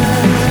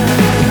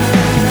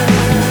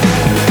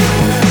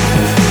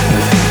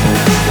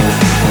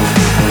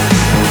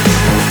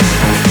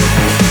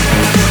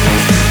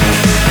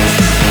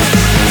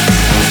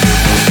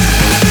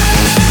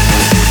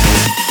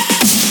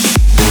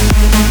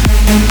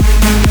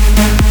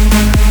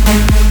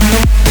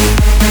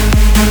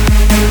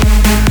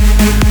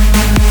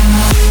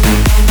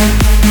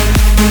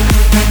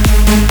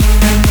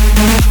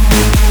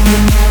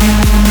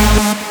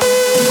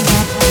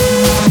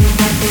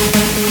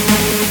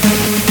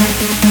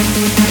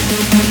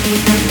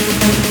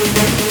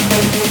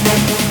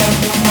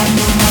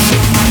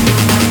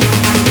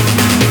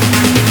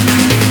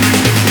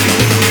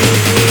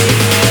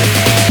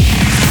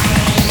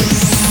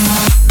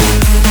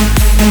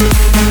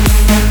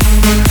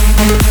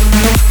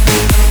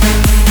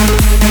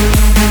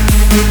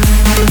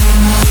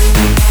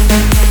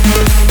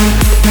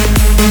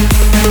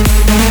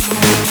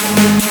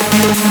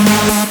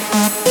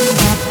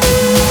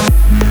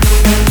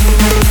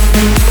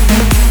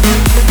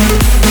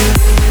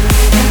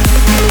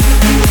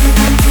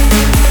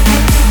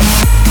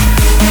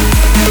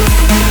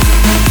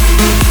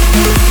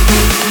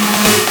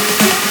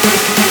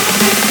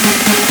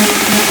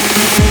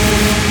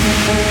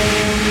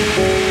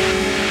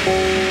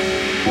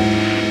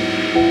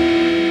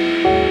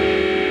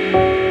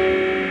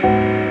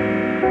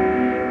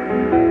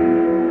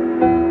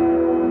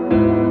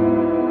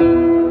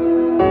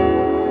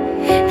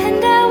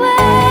 And I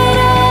wait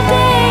all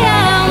day,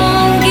 I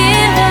won't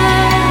give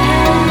up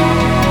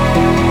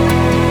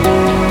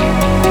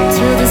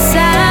till the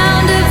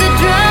sound of the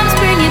drums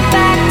bring you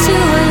back to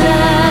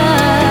love.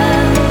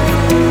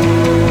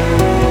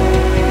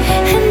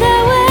 And I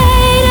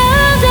wait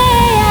all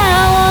day, I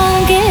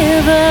won't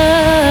give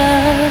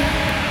up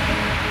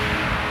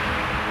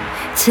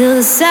till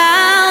the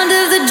sound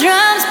of the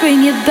drums bring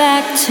you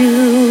back to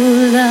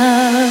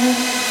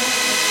love.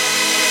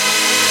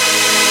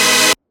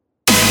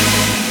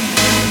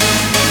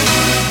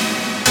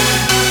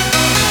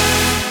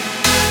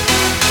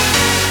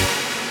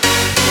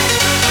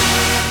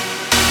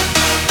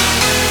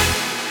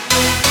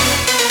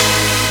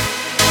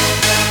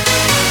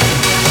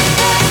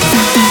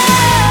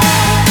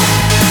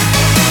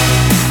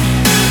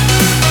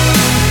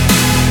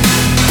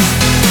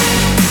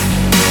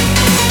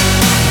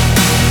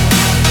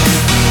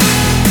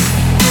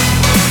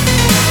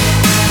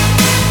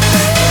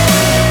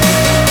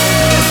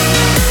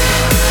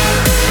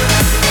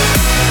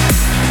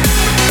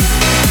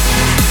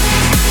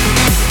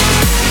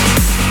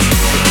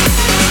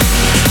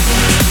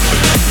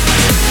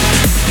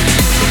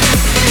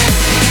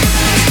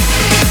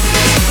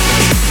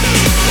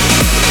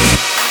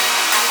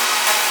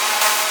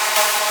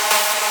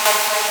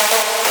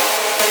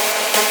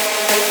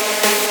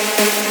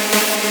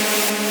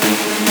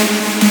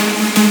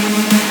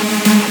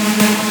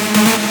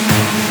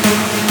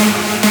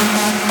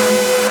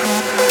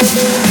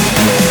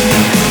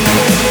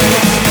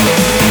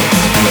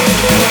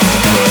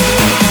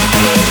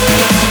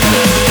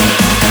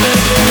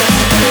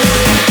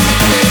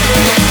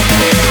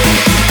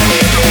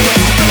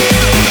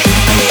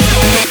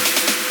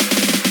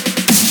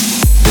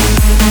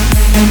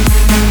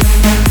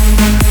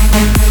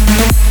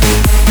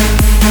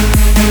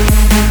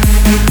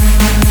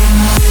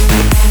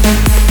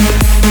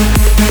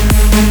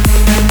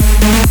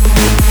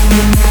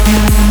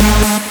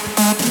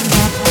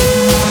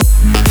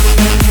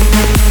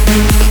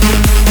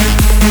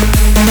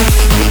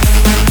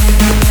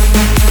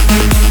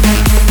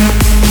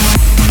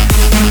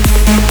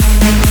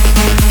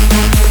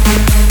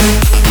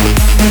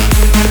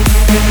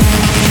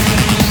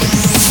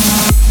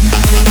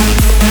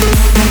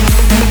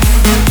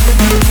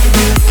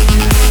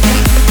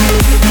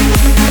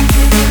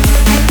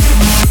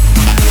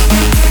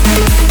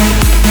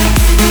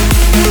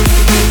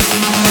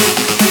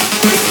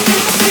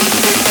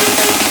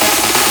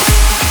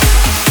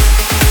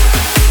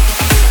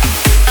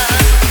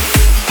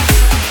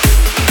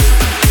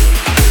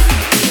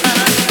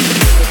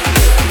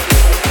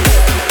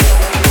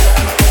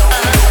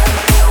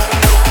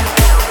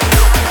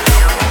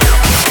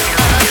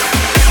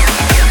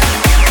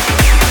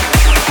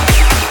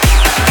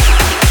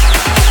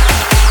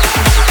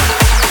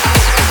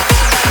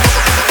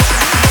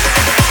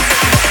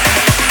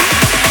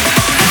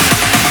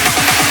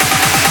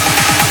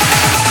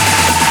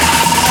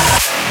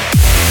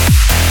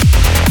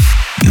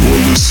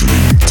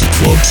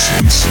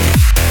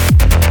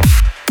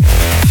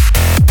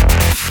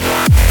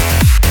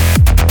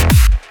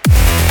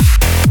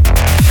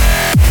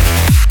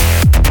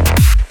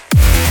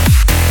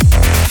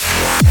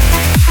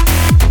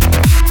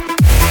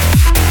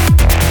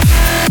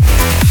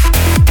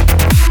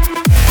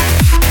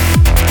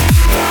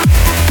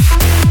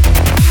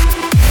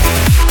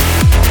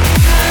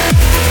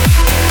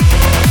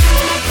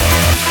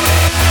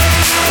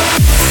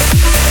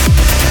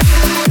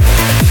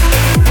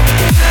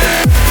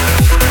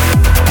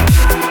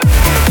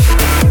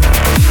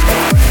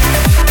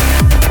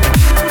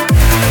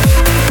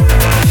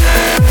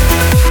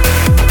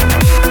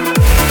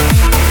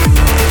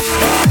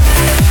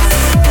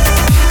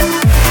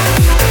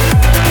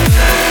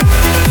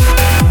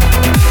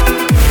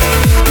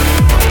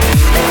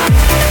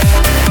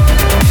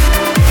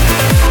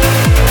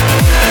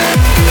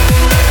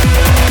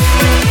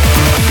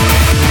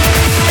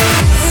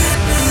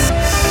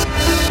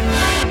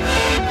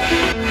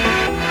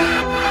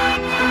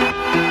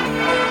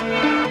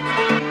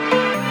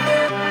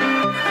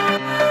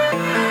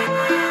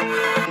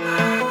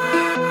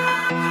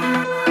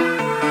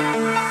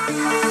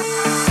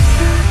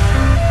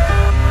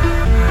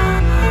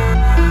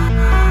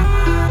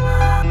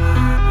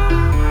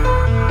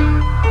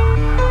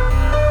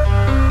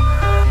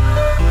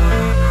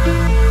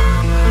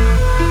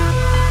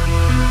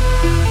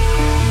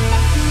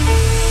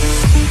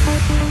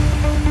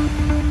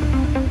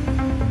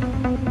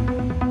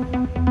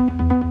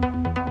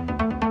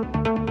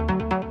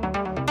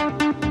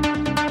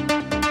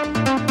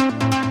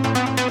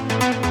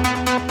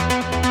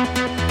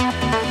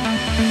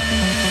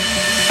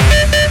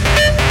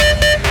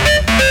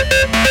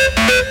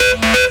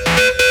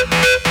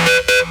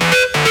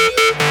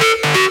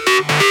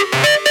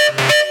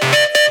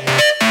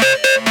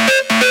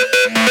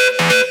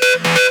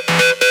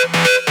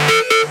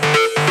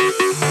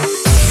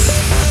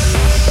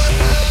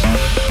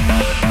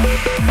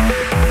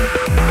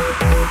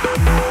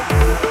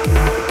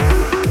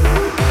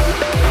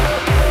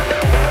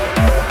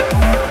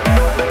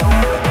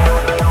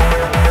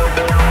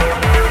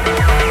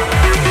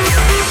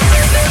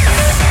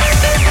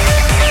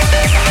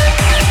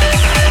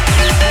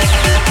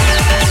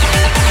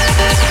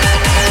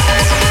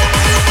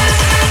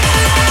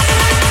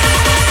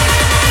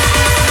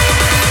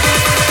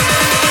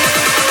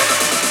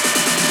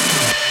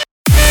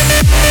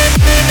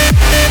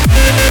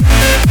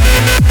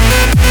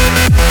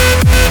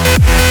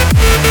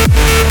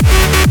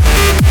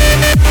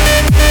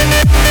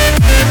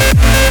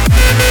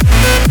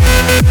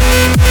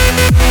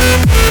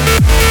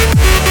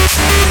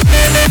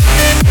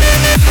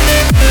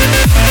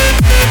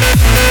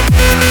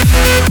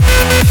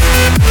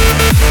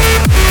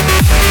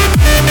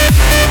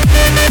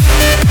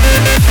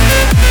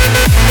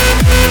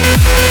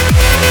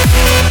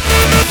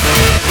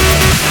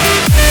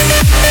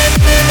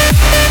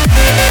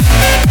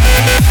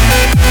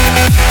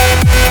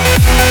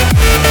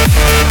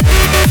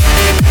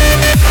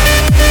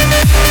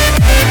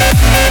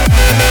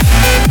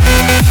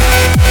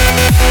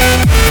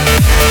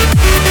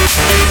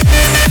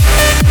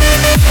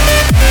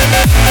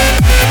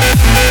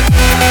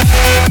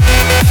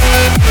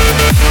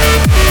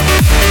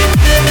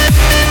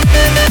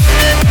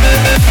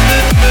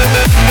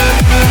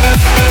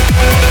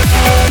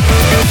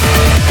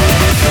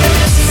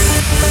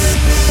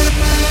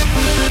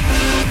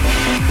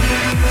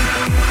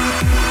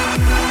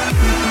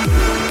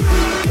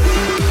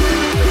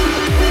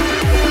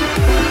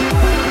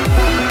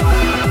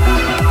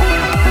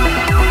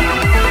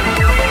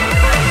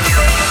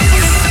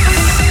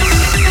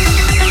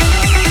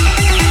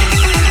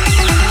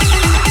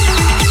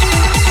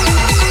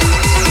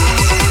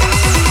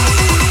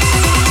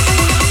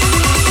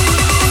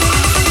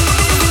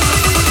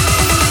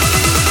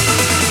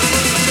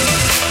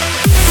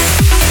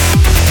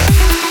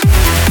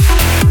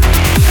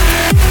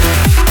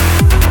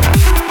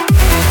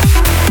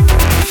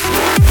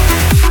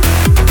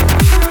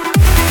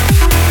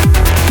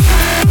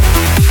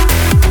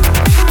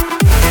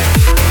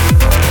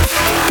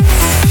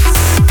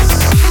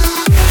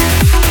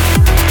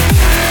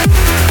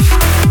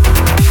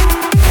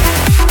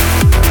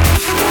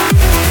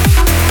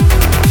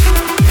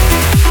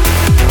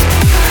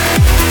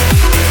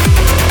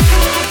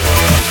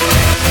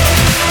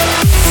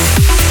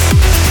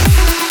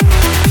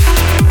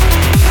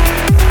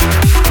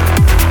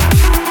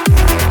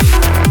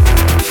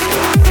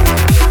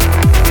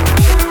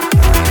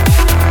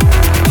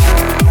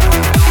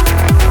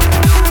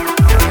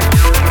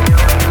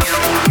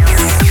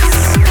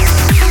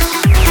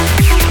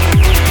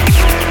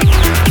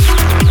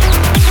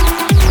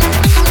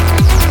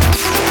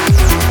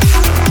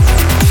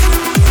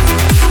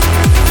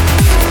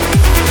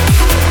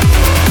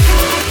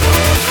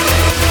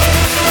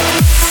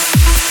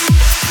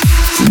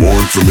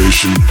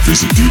 information,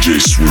 visit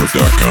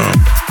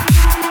djswerve.com.